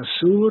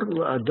 Asur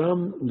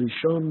la'adam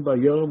lishon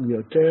bayom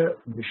yoter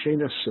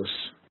b'shein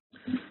asus.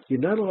 You're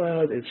not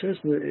allowed, it says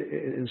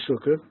in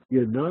Sukkah,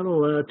 you're not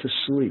allowed to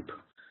sleep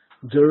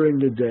during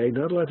the day,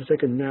 not allowed to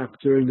take a nap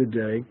during the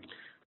day,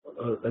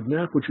 a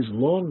nap which is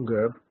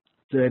longer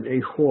than a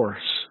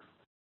horse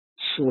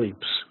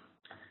sleeps.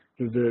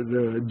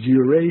 The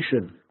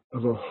duration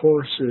of a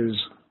horse's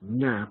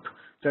nap,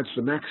 that's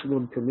the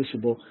maximum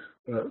permissible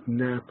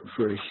nap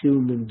for a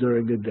human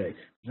during the day.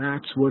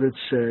 That's what it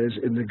says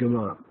in the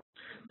Gemara.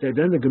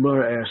 Then the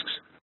Gemara asks,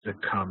 the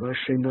kama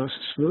shenas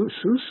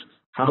sus?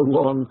 How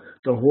long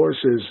the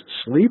horses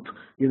sleep?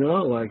 You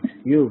know, like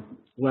you,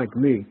 like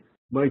me,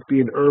 might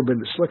be an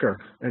urban slicker,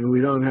 and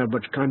we don't have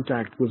much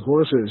contact with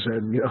horses,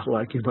 and you know,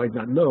 like you might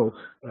not know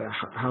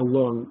how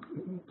long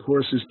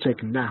horses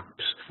take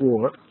naps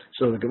for.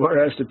 So the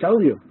Gemara has to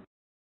tell you.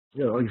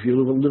 You know, if you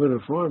live on a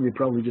farm, you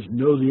probably just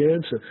know the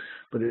answer.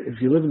 But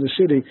if you live in the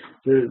city,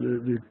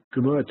 the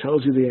Gemara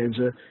tells you the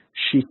answer.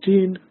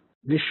 Shitin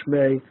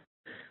nishmei.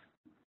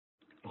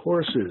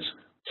 Horses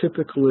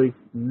typically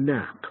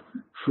nap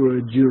for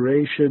a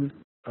duration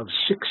of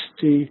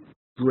 60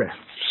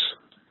 breaths,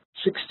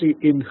 60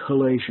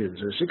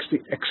 inhalations, or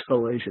 60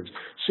 exhalations,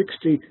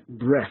 60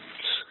 breaths.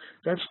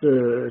 That's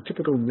the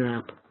typical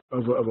nap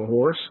of a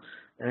horse.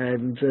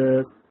 And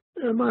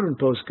modern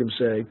posts can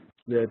say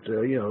that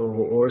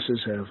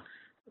horses have,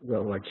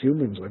 well, like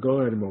humans, like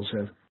all animals,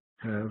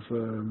 have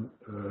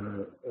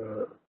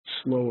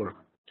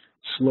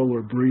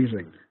slower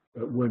breathing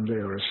when they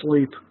are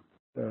asleep.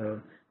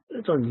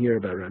 It's on here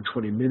about around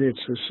 20 minutes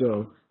or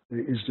so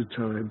is the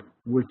time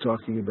we're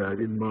talking about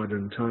in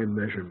modern time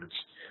measurements.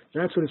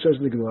 That's what it says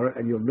in the Gemara,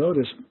 and you'll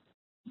notice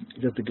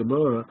that the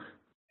Gemara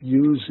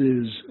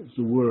uses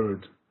the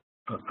word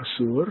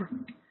asur.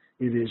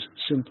 It is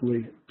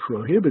simply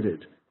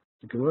prohibited.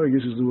 The Gemara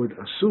uses the word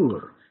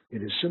asur.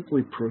 It is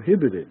simply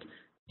prohibited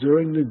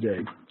during the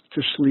day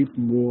to sleep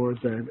more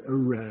than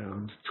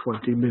around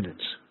 20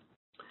 minutes.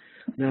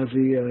 Now,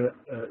 the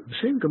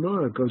same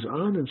Gemara goes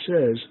on and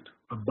says,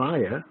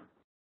 Abaya,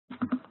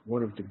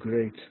 one of the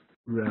great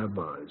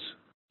rabbis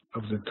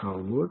of the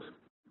Talmud,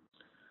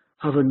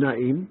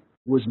 Havanaim,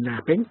 was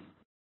napping.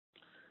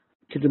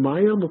 He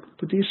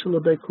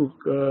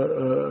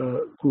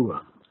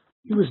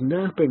was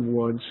napping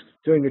once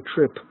during a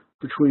trip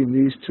between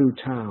these two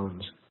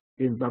towns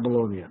in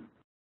Babylonia.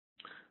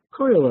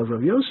 Koyel of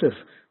Rav Yosef,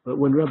 but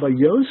when Rabbi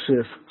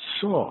Yosef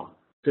saw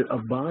that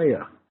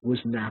Abaya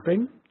was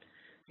napping,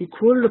 he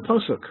quoted a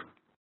pasuk,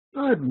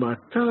 Ad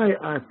matai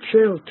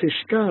achel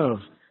tishkav,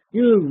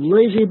 you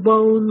lazy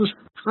bones,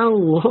 how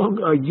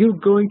long are you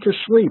going to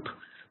sleep?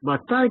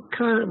 Matai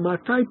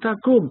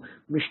takum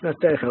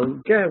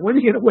mishnatecha, when are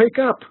you going to wake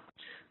up?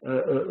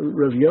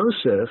 Rav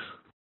Yosef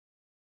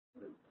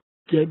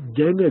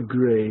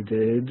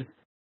denigrated,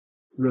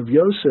 Rav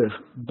Yosef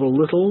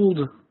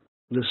belittled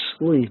the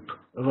sleep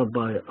of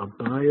Abaya.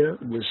 Abaya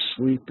was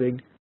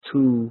sleeping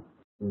too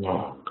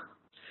long.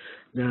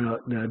 Now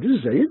this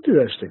is very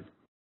interesting.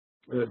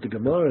 The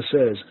Gemara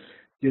says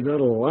you're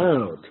not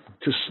allowed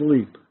to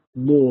sleep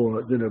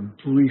more than a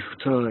brief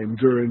time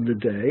during the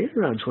day,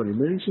 around 20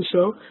 minutes or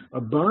so,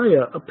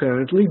 Abaya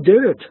apparently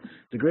did it.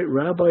 The great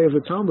rabbi of the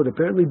Talmud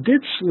apparently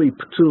did sleep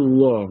too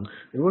long.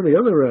 And one of the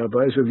other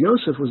rabbis, Rav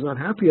Yosef, was not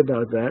happy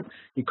about that.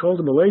 He called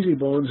him a lazy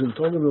bones and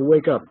told him to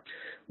wake up.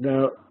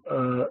 Now,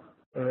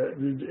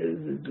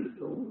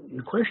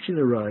 the question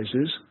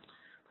arises,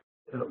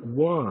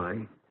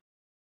 why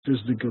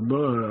does the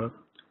Gemara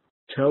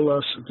tell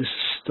us this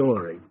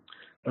story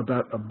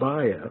about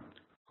Abaya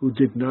who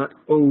did not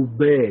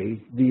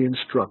obey the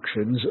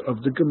instructions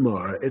of the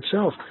Gemara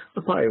itself?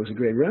 Abaya was a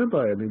great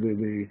rabbi. I mean,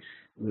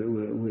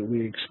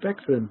 we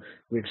expect them.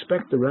 We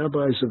expect the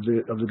rabbis of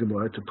the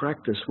Gemara to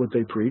practice what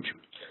they preach,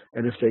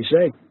 and if they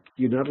say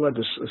you're not allowed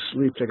to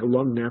sleep, take a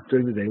long nap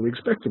during the day, we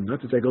expect them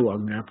not to take a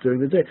long nap during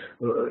the day.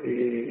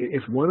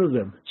 If one of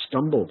them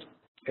stumbled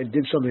and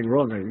did something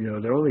wrong,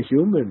 they're only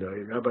human.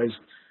 Rabbis,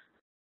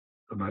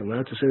 am I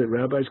allowed to say that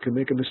rabbis can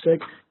make a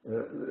mistake?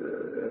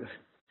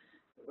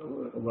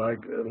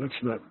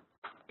 Let's not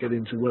get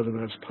into whether or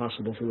not it's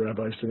possible for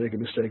rabbis to make a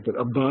mistake, but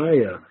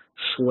Abaya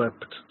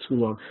slept too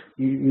long.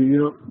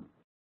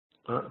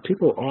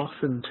 People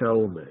often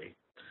tell me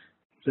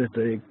that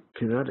they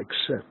cannot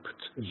accept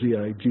the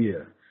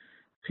idea.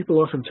 People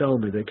often tell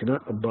me they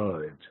cannot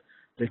abide.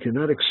 They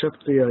cannot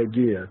accept the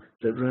idea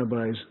that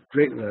rabbis,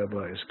 great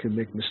rabbis, can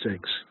make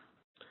mistakes.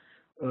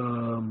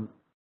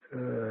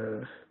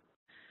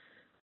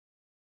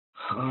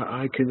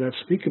 I cannot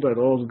speak about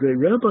all the great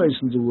rabbis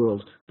in the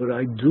world, but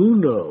I do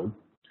know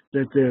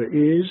that there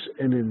is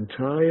an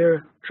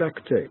entire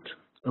tractate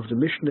of the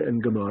Mishnah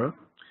and Gemara.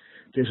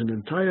 There's an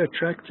entire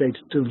tractate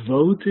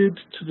devoted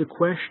to the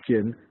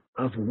question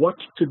of what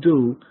to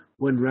do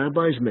when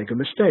rabbis make a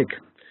mistake.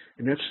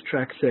 And that's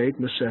tractate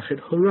Masechet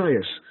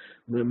Horayos.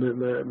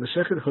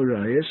 Masechet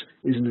Horayos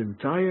is an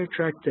entire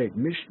tractate,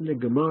 Mishnah,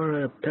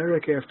 Gemara,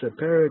 parak after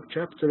parak,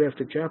 chapter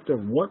after chapter,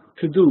 of what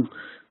to do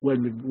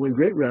when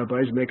great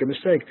rabbis make a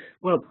mistake.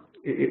 Well,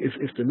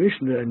 if the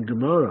Mishnah and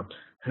Gemara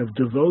have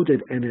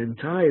devoted an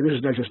entire, this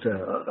is not just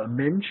a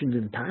mention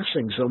in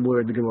passing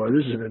somewhere in the Gemara,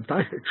 this is an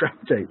entire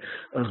tractate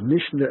of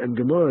Mishnah and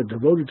Gemara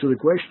devoted to the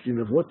question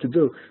of what to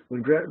do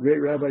when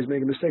great rabbis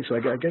make a mistake. So I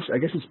guess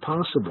it's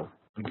possible.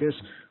 I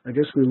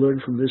guess we learn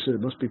from this that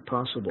it must be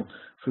possible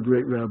for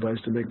great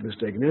rabbis to make a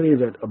mistake. In any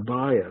event,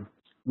 Abaya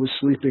was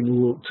sleeping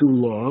too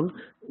long,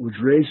 which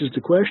raises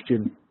the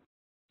question,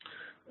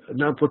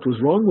 not what was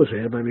wrong with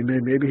him. I mean,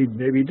 maybe he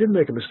did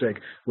make a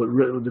mistake.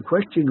 The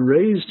question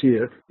raised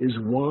here is,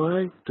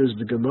 why does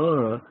the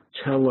Gemara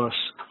tell us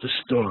the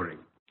story?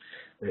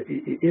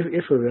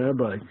 If a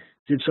rabbi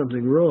did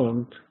something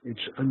wrong,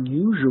 it's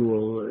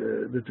unusual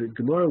that the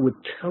Gemara would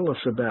tell us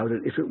about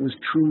it if it was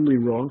truly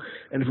wrong.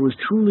 And if it was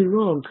truly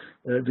wrong,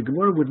 the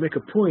Gemara would make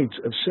a point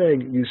of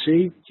saying, you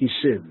see, he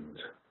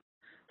sinned.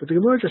 But the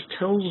Gemara just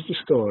tells the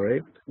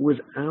story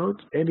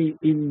without any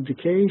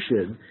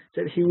indication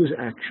that he was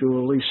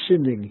actually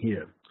sinning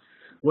here.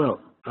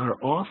 Well, our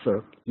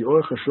author, the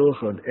Aruch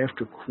HaShulchan,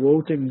 after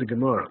quoting the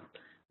Gemara,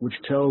 which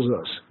tells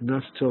us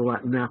not to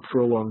nap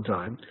for a long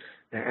time,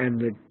 and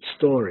the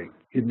story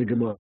in the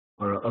Gemara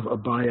of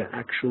Abaya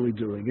actually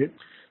doing it,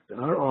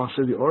 our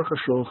author, the Aruch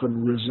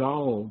HaShulchan,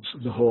 resolves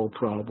the whole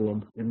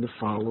problem in the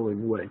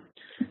following way.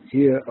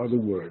 Here are the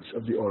words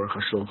of the Aruch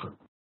HaShulchan.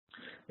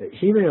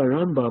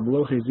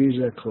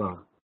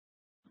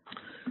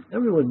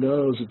 Everyone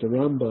knows that the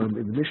Rambam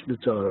in the Mishnah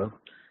Torah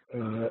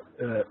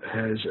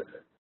has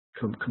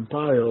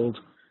compiled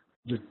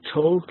the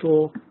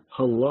total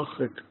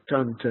halachic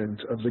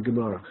content of the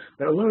Gemara.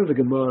 Now, a lot of the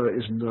Gemara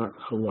is not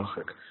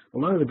halachic. A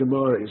lot of the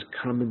Gemara is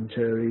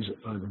commentaries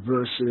on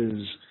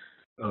verses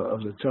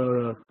of the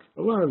Torah.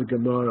 A lot of the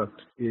Gemara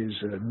is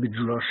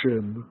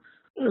midrashim.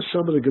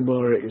 Some of the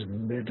Gemara is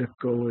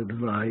medical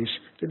advice.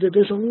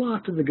 There's a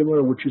lot in the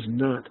Gemara which is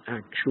not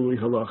actually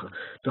halacha.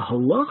 The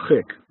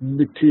halachic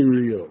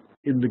material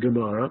in the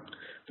Gemara,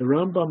 the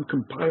Rambam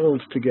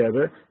compiled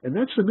together, and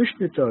that's the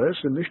Mishnah Torah.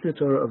 It's the Mishnah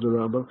Torah of the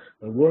Rambam,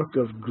 a work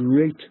of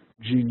great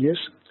genius,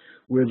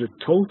 where the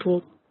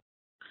total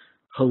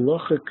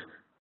halachic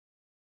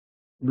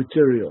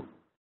material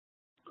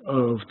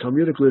of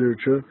Talmudic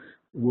literature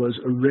was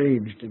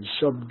arranged in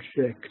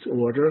subject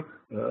order,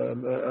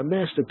 a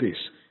masterpiece.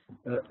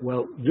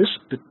 Well, this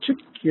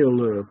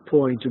particular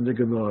point in the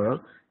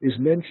Gemara is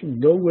mentioned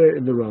nowhere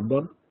in the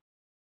Rambam.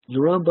 The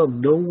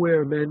Rambam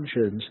nowhere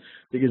mentions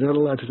that you're not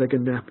allowed to take a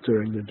nap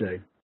during the day,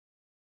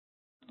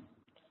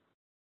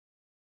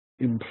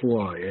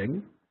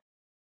 implying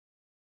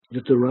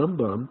that the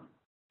Rambam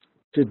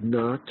did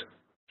not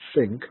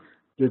think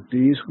that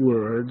these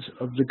words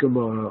of the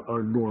Gemara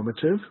are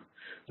normative.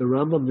 The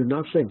Rambam did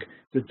not think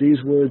that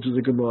these words of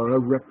the Gemara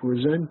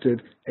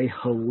represented a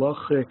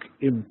halachic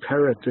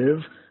imperative,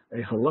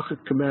 a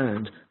halachic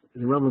command.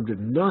 The Rambam did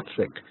not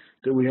think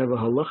that we have a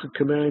halachic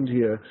command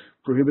here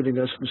prohibiting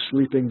us from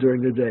sleeping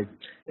during the day.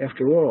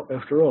 After all,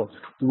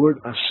 the word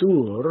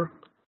asur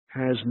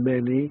has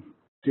many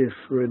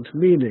different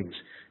meanings.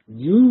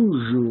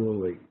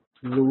 Usually,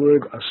 the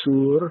word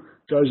asur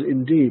does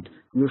indeed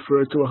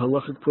refer to a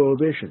halachic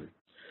prohibition.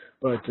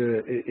 But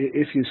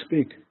if you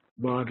speak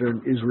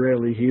modern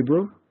Israeli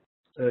Hebrew,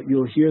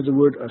 you'll hear the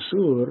word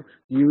asur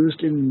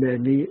used in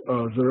many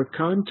other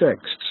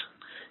contexts.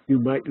 You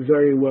might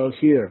very well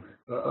hear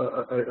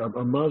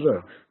a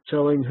mother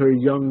telling her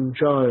young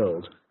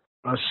child,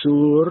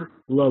 asur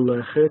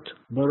lalechet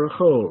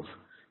barachov.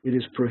 It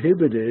is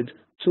prohibited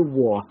to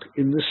walk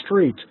in the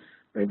street.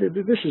 And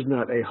this is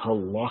not a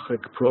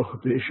halachic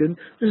prohibition.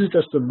 This is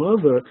just a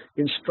mother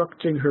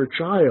instructing her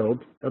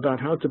child about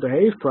how to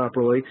behave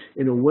properly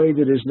in a way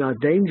that is not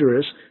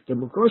dangerous.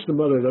 Then, of course, the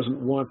mother doesn't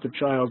want the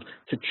child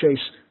to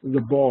chase the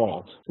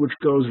ball, which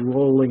goes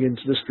rolling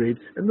into the street,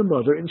 and the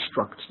mother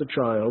instructs the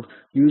child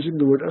using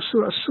the word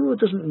asur. Asur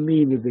doesn't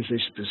mean that there's a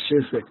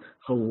specific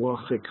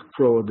halachic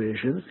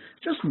prohibition. It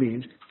just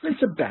means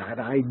it's a bad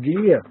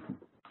idea.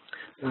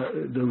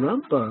 The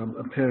Rambam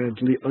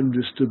apparently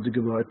understood the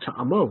Gemara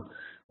Ta'amo.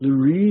 The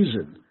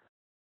reason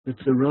that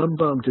the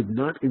Rambam did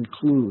not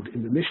include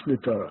in the Mishnah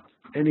Torah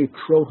any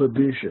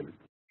prohibition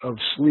of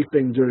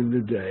sleeping during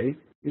the day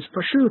is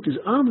pashut, is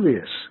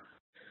obvious.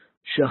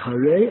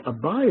 Shaharei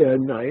Abaya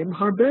Naim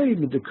Harbe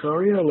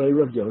Midikari Ale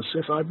Rav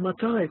Yosef Ad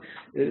Matai.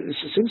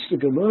 Since the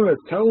Gemara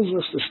tells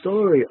us the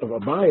story of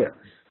Abaya,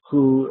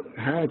 who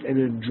had an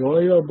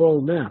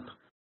enjoyable nap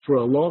for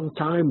a long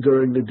time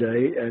during the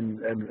day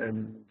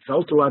and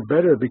felt a lot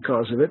better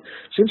because of it.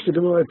 Since the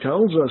Gemara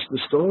tells us the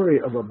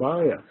story of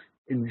Abaya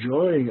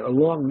enjoying a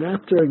long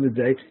nap during the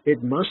day,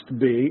 it must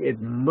be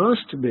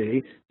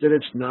that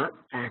it's not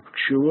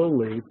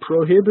actually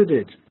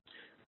prohibited.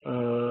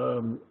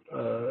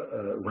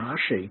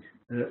 Rashi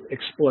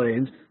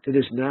explained that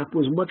his nap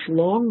was much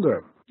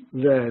longer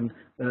than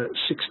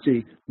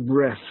 60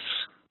 breaths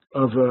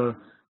of a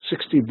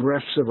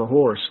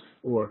horse,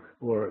 or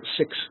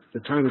the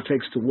time it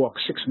takes to walk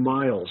 6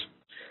 miles.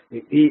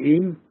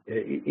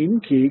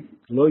 Inki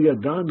lo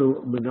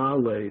yadanu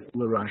menale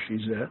l'Rashi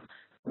zeh.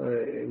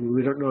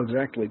 We don't know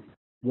exactly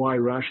why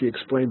Rashi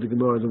explained the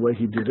Gemara the way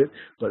he did it,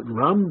 but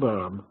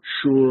Rambam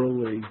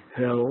surely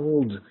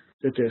held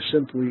that there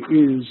simply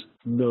is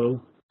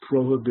no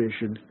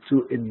prohibition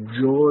to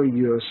enjoy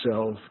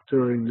yourself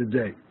during the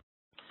day.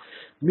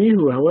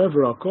 Mihu,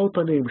 however, al kol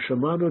panim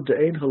shamanu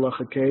de'ein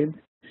halacha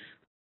kain.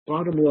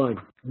 Bottom line,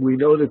 we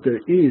know that there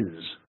is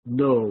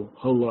no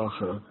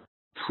halacha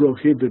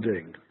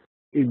prohibiting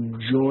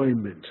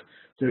enjoyment.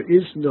 There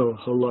is no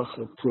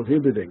halacha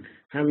prohibiting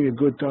having a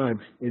good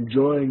time,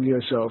 enjoying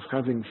yourself,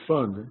 having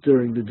fun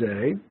during the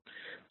day.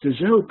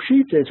 It's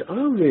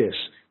obvious.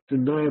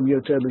 It's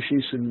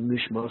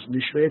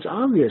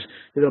obvious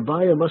that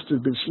Abaya must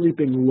have been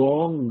sleeping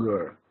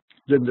longer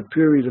than the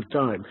period of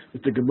time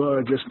that the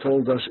Gemara just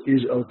told us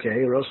is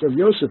okay, or else Rav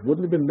Yosef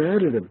wouldn't have been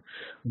mad at him.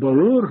 That's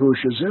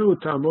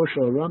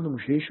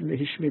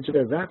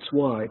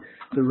why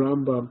the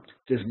Rambam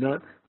does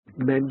not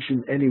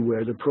mention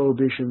anywhere the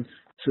prohibition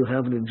to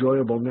have an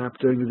enjoyable nap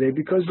during the day,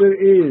 because there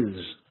is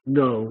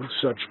no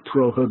such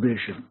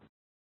prohibition.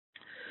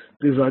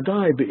 As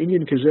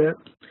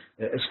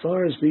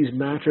far as these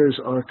matters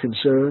are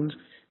concerned,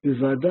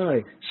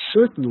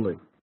 certainly,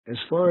 as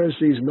far as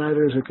these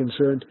matters are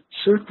concerned,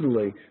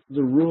 certainly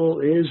the rule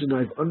is, and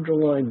I've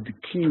underlined the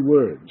key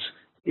words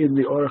in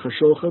the Aruch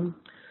HaShulchan,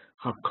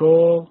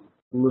 Hakol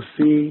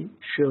Lefi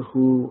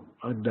Shehu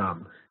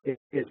Adam.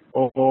 It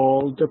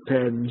all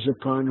depends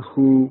upon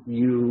who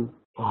you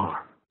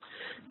are.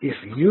 If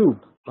you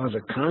are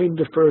the kind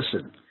of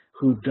person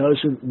who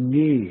doesn't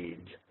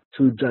need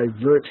to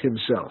divert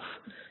himself,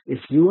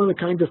 if you are the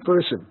kind of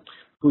person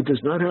who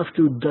does not have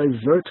to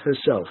divert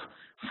herself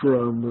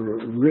from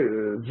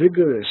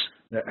vigorous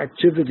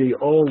activity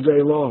all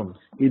day long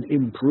in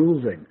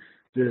improving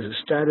the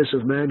status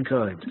of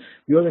mankind,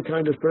 you're the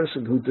kind of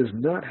person who does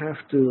not have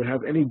to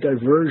have any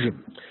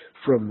diversion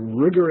from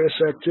vigorous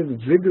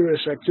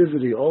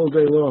activity all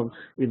day long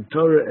in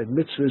Torah and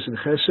mitzvahs and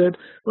chesed.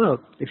 Well,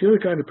 if you're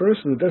the kind of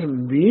person who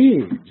doesn't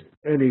need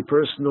any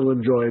personal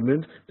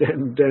enjoyment,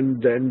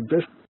 then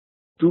just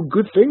do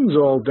good things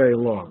all day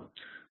long.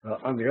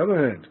 On the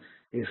other hand,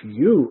 if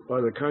you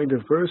are the kind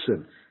of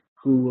person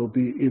who will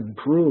be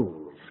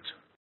improved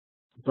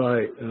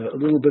by a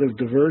little bit of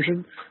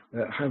diversion,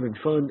 having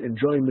fun,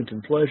 enjoyment,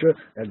 and pleasure,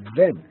 and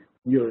then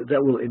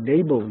that will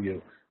enable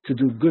you to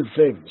do good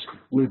things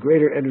with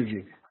greater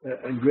energy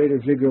and greater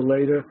vigor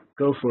later,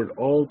 go for it.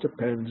 All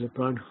depends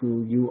upon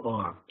who you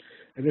are.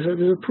 And there's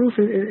a proof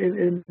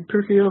in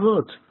Pirkei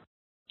Avot.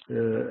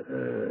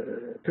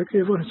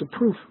 Pirkei Avot has a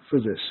proof for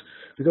this,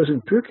 because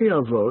in Pirkei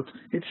Avot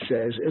it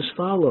says as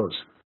follows: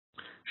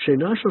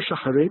 Sheina shel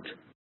shacharit,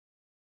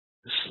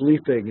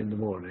 sleeping in the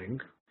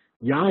morning,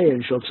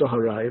 yayin shel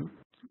tzaharayim,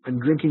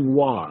 and drinking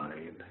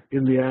wine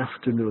in the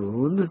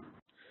afternoon,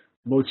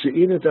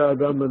 motzi'in et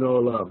ha'adam min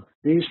ha'olam.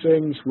 These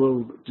things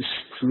will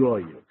destroy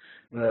you.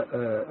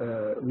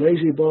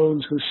 Lazy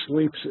bones who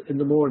sleeps in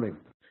the morning,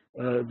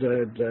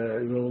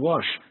 the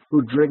lush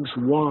who drinks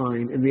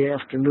wine in the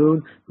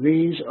afternoon,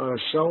 these are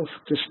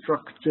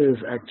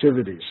self-destructive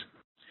activities.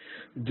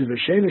 If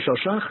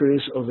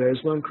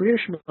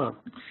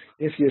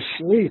you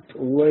sleep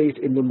late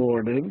in the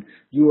morning,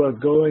 you are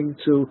going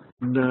to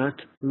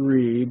not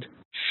read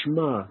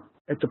Shema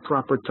at the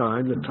proper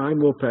time. The time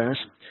will pass.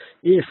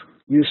 If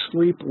you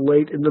sleep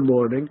late in the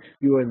morning,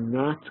 you are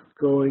not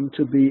going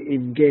to be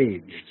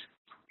engaged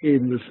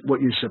in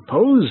what you're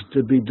supposed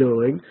to be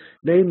doing,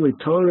 namely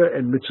Torah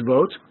and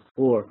mitzvot.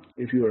 Or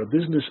if you're a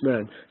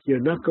businessman, you're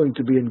not going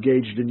to be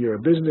engaged in your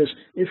business.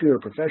 If you're a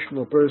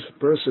professional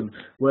person,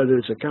 whether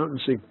it's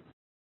accountancy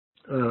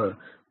or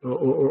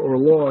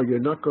law, you're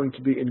not going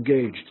to be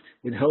engaged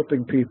in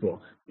helping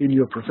people in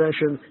your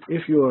profession.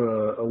 If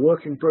you're a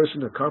working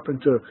person, a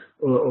carpenter,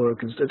 or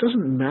it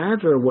doesn't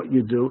matter what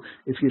you do.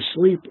 If you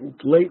sleep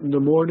late in the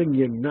morning,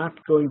 you're not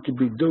going to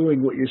be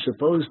doing what you're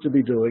supposed to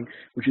be doing,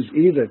 which is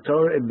either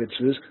Torah and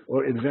mitzvahs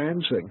or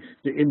advancing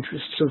the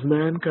interests of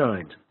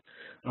mankind.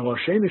 The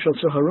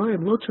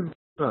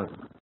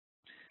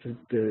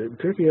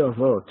Pirkei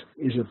Avot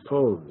is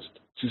opposed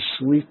to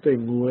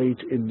sleeping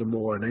late in the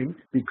morning,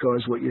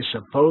 because what you're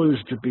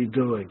supposed to be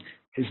doing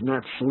is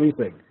not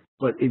sleeping,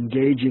 but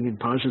engaging in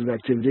positive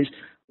activities.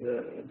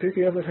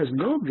 Pirkei Avot has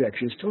no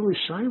objection. It's totally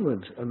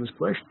silent on this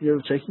question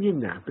of taking a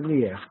nap in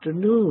the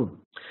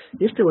afternoon.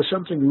 If there was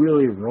something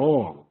really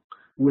wrong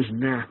with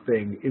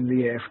napping in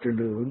the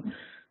afternoon,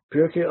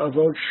 Pirkei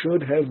Avot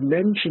should have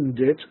mentioned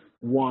it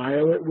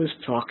while it was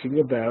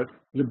talking about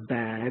the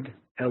bad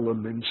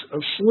elements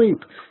of sleep.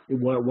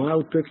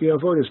 While Pirkei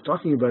Avot is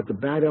talking about the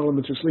bad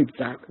elements of sleep,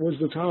 that was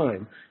the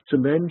time to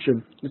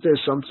mention that there's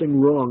something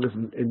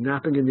wrong in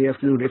napping in the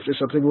afternoon, if there's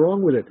something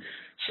wrong with it.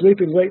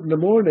 Sleeping late in the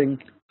morning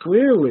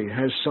clearly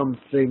has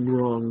something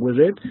wrong with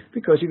it,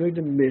 because you're going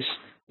to miss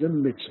the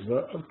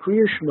mitzvah of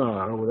Kriya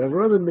Shema or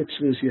whatever other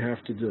mitzvahs you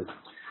have to do.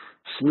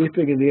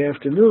 Sleeping in the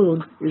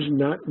afternoon is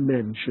not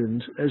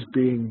mentioned as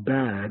being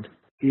bad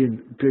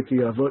in Pirkei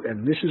Avot,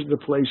 and this is the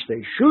place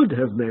they should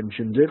have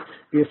mentioned it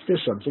if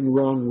there's something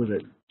wrong with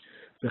it.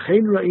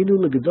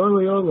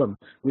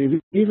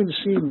 We've even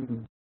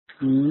seen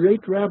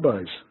great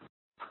rabbis.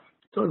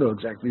 Don't know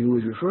exactly who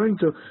he's referring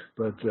to,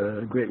 but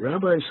great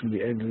rabbis from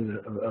the end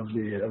of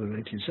the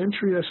 19th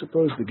century, I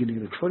suppose, beginning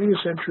of the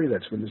 20th century.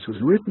 That's when this was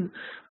written.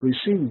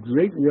 We've seen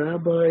great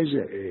rabbis.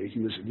 He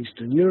was in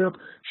Eastern Europe.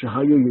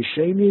 Shahayu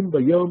Yeshenim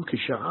Bayom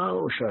Kisha'a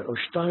or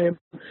Shtayim.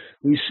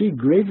 We see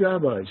great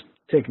rabbis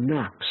take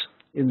naps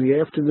in the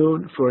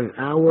afternoon for an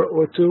hour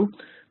or two,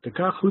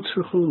 because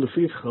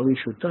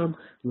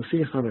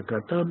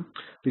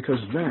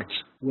that's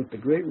what the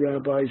great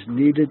rabbis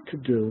needed to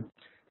do,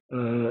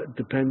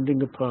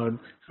 depending upon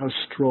how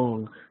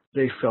strong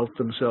they felt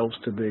themselves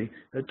to be,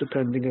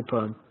 depending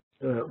upon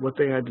what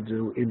they had to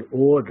do in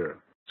order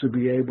to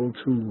be able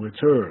to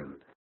return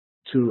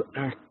to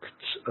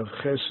acts of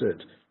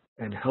chesed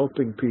and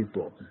helping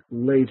people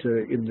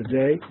later in the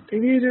day. They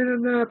needed a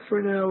nap for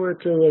an hour or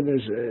two, and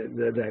there's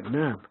that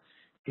nap,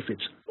 if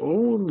it's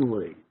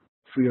only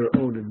for your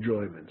own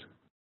enjoyment,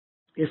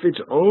 if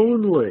it's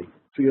only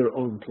for your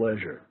own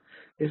pleasure,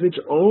 if it's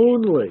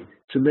only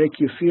to make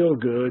you feel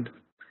good,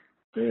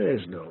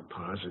 there's no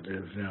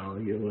positive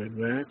value in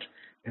that.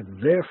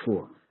 And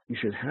therefore, you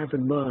should have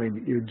in mind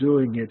that you're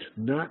doing it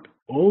not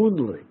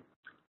only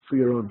for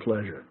your own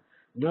pleasure,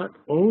 not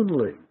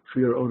only for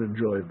your own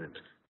enjoyment,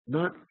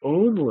 not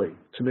only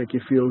to make you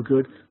feel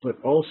good, but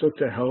also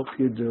to help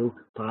you do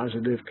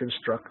positive,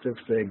 constructive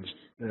things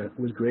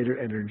with greater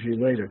energy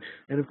later.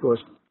 And of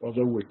course,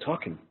 although we're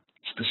talking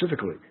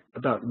specifically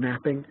about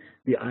napping,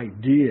 the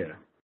idea,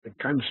 the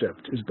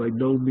concept is by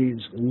no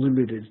means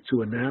limited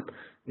to a nap.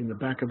 In the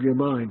back of your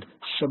mind,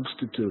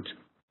 substitute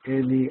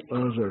any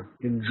other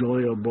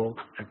enjoyable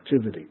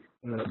activity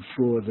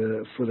for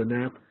the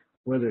nap,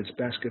 whether it's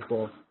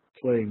basketball,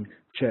 playing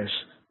chess,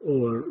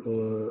 or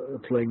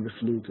playing the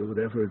flute, or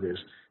whatever it is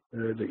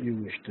that you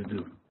wish to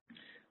do.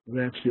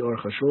 That's the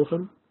Aruch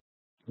HaShulchan.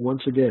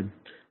 Once again,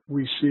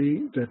 we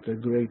see that the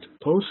great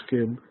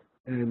poskim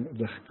and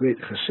the great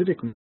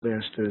Hasidic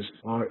masters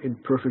are in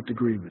perfect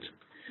agreement.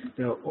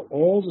 Now,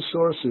 all the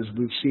sources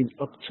we've seen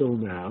up till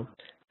now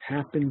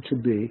happen to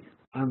be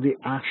on the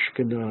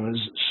Ashkenaz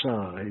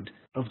side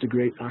of the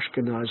great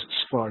Ashkenaz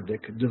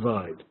Sephardic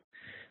divide.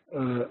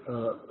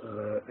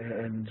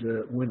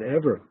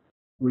 Whenever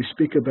we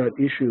speak about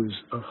issues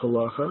of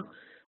halacha,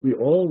 we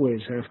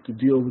always have to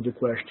deal with the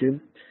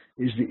question,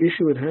 is the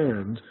issue at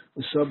hand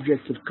the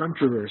subject of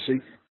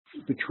controversy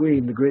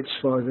between the great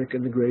Sephardic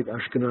and the great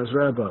Ashkenaz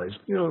rabbis?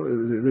 You know,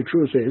 the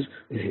truth is,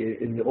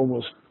 in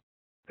almost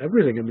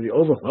everything, in the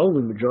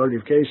overwhelming majority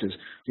of cases,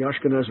 the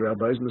Ashkenaz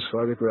rabbis and the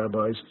Sephardic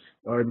rabbis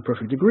are in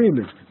perfect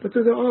agreement. But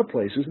there are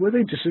places where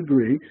they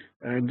disagree,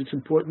 and it's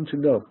important to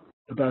know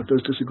about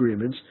those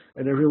disagreements,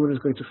 and everyone is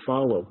going to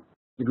follow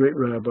the great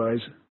rabbis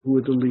who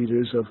are the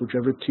leaders of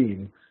whichever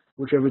team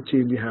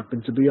you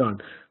happen to be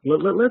on.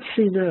 Let's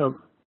see now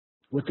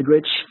what the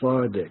great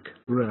Sephardic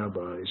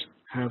rabbis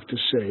have to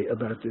say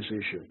about this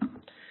issue.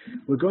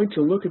 We're going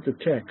to look at the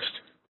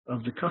text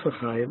of the Kaf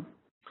HaChaim.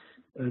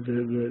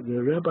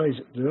 The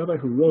rabbi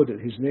who wrote it,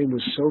 his name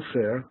was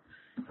Sofer,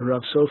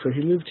 Rav Sofer.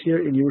 He lived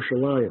here in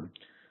Yerushalayim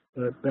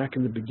back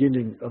in the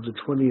beginning of the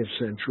 20th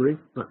century,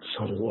 not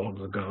so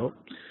long ago.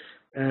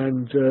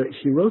 And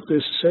he wrote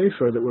this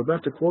sefer that we're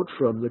about to quote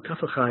from, the Kaf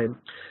HaChaim.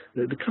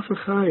 The Kaf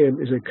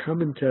HaChaim is a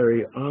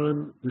commentary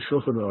on the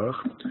Shulchan Aruch,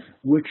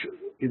 which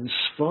in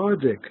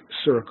Sephardic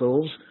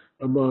circles,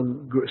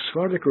 among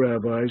Sephardic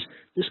rabbis,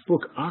 this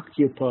book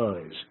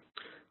occupies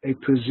a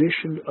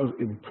position of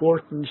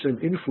importance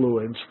and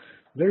influence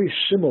very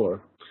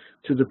similar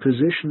to the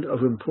position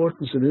of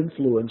importance and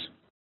influence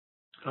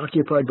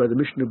occupied by the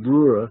Mishnah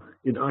Brura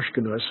in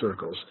Ashkenaz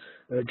circles.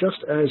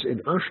 Just as in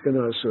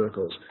Ashkenaz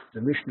circles,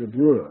 the Mishnah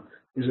Brura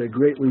is a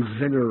greatly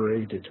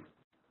venerated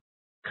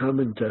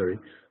commentary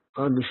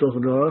on the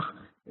Shulchan Aruch,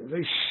 a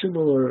very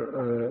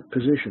similar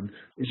position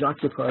is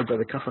occupied by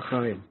the Kaf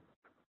HaChaim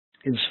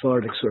in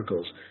Sephardic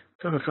circles.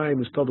 Kaf HaChaim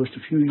was published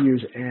a few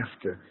years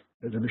after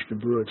the Mishnah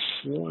Brura. It's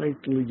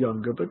slightly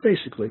younger, but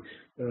basically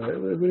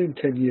within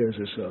 10 years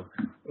or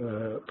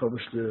so,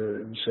 published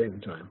in the same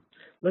time.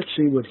 Let's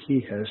see what he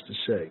has to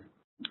say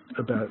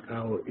about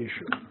our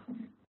issue.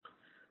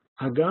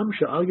 Hagam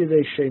she'al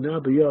yedei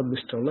sheina b'yom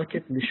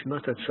mistaleket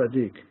nishmat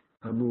tzadik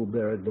hamu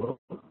bered bo.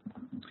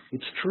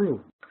 It's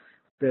true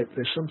that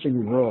there's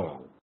something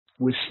wrong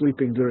with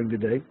sleeping during the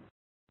day.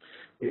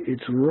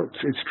 It's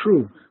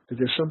true that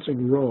there's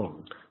something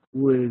wrong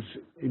with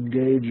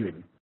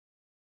engaging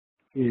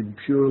in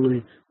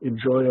purely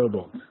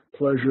enjoyable,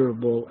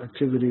 pleasurable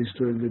activities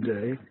during the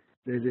day.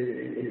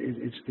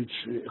 It's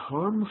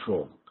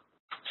harmful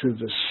to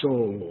the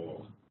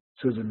soul,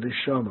 to the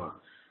neshama,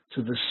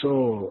 to the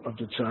soul of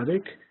the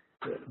tzaddik.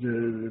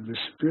 The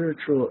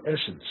spiritual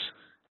essence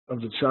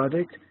of the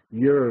tzaddik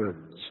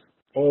yearns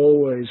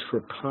always for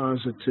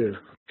positive,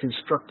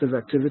 constructive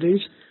activities,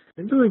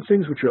 and doing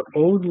things which are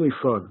only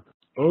fun,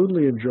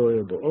 only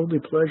enjoyable, only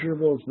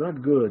pleasurable. It's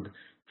not good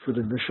for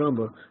the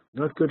neshama,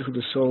 not good for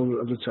the soul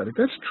of the tzaddik.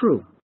 That's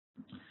true.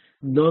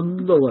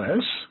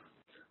 Nonetheless,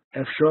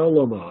 efshar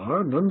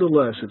lomar,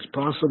 nonetheless, it's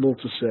possible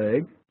to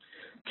say,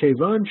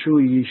 Kevan shu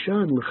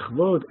yishan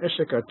l'chvod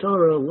esek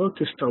haTorah lo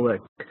tistalek.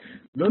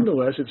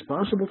 Nonetheless, it's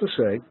possible to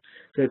say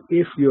that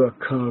if your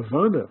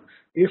kavana,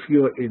 if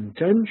your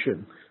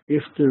intention,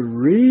 if the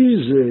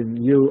reason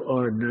you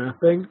are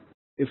napping,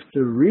 if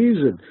the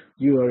reason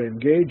you are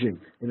engaging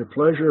in a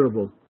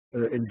pleasurable,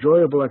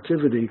 enjoyable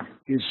activity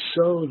is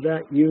so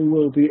that you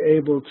will be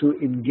able to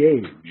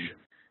engage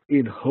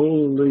in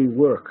holy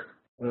work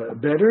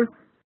better,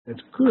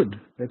 that's good.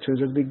 That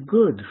turns out to be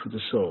good for the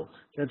soul.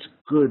 That's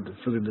good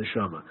for the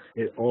neshama.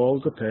 It all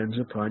depends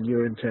upon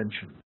your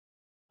intention.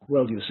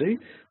 Well, you see,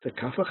 the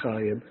Kaf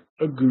HaChaim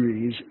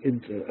agrees,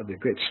 the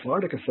great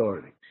Sephardic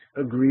authority,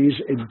 agrees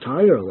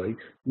entirely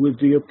with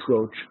the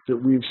approach that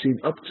we've seen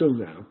up till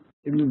now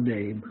in the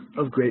name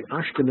of great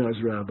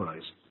Ashkenaz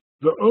rabbis.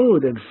 The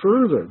Ode, and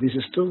further, these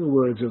are still the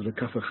words of the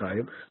Kaf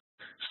HaChaim,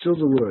 still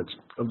the words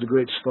of the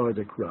great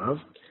Sephardic Rav,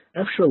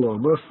 F.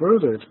 Shalom, or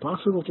further, it's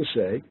possible to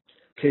say,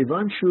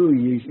 Kevan shu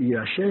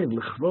yashen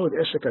l'chvod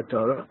esek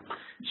haTorah,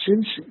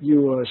 since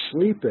you are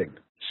sleeping,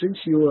 since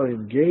you are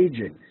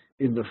engaging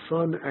in the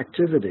fun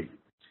activity,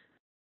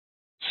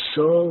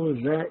 so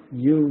that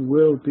you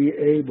will be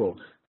able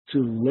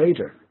to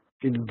later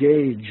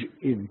engage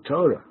in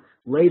Torah,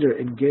 later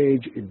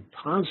engage in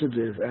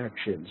positive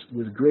actions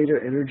with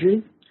greater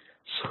energy,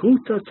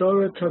 zchut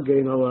haTorah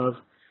tagen alav,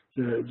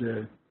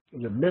 the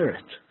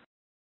merit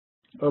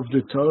of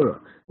the Torah,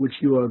 which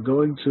you are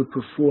going to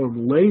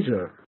perform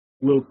later,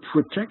 will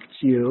protect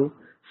you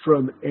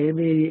from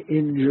any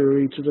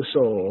injury to the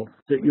soul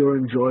that your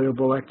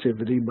enjoyable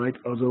activity might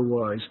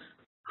otherwise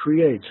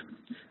create.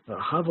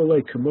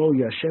 Havalei kamo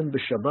yashem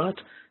b'Shabbat,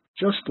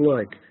 just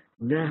like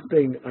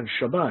napping on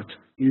Shabbat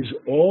is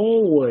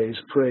always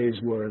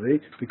praiseworthy,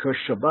 because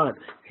Shabbat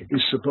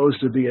is supposed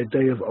to be a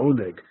day of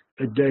oneg,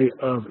 a day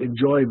of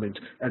enjoyment,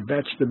 and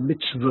that's the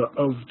mitzvah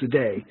of the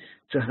day,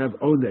 to have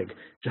oneg,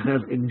 to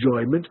have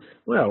enjoyment.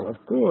 Well,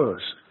 of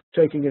course,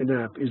 taking a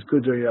nap is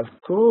good. Of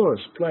course,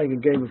 playing a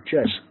game of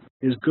chess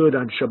is good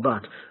on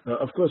Shabbat.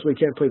 Of course, we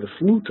can't play the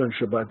flute on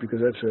Shabbat because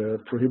that's a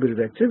prohibited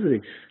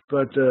activity.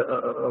 But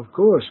of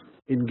course,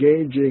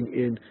 engaging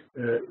in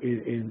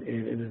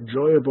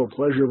enjoyable,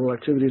 pleasurable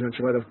activities on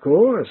Shabbat, of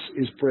course,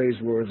 is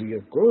praiseworthy.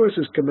 Of course,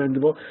 is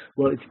commendable.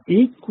 Well, it's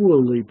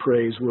equally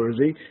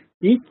praiseworthy,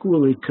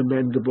 equally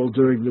commendable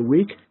during the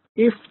week,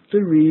 if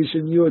the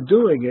reason you're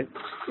doing it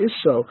is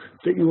so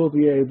that you will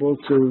be able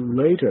to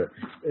later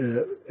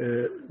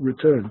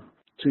return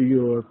to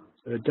your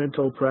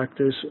dental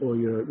practice or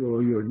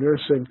your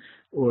nursing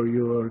or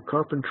your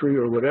carpentry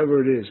or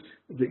whatever it is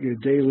that your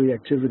daily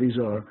activities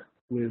are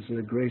with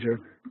greater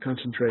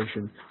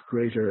concentration,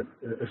 greater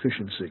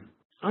efficiency.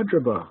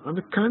 Adrabah, on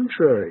the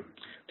contrary,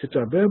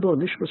 titaberbo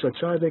nishmas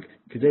hatzadik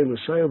kedei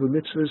l'sayo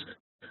b'mitzvahs.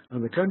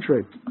 On the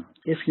contrary,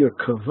 if your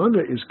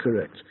kavana is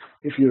correct,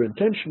 if your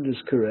intention is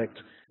correct,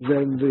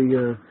 then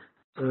the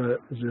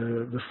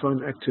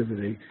fun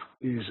activity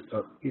is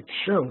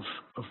itself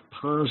of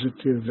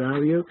positive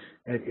value,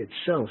 and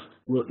itself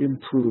will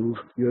improve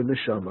your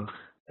neshama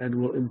and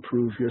will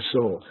improve your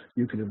soul.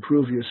 You can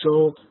improve your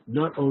soul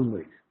not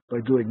only by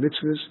doing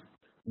mitzvahs,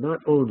 not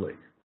only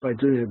by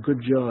doing a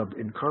good job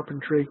in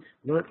carpentry,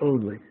 not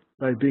only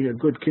by being a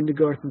good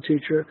kindergarten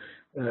teacher.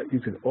 You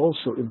can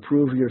also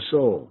improve your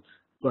soul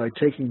by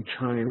taking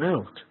time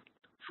out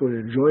for an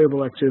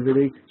enjoyable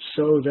activity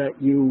so that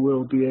you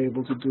will be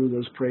able to do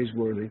those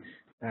praiseworthy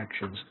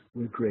actions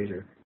with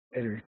greater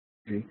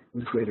energy,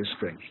 with greater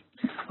strength.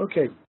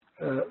 Okay,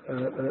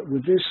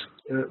 with this,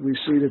 we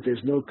see that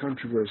there's no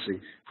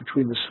controversy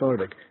between the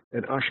Sephardic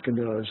and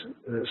Ashkenaz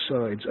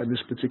sides on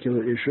this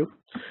particular issue.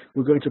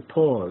 We're going to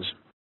pause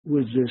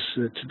with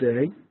this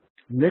today.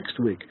 Next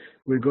week,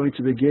 we're going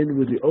to begin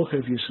with the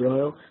Ohev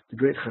Yisrael, the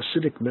great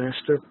Hasidic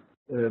master,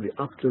 the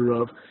Apter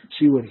Rav,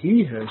 see what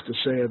he has to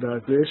say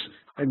about this,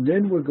 and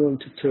then we're going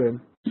to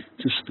turn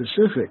to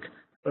specific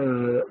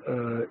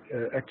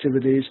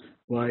activities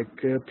like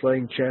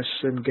playing chess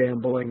and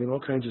gambling and all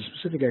kinds of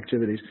specific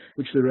activities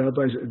which the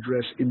rabbis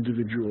address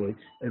individually,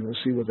 and we'll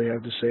see what they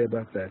have to say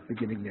about that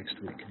beginning next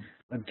week.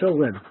 Until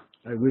then,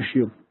 I wish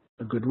you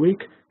a good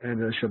week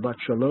and a Shabbat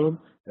Shalom,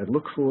 and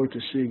look forward to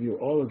seeing you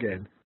all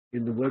again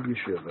in the Web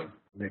Yeshiva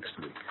next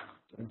week.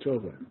 Until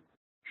then,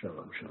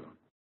 Shalom, Shalom.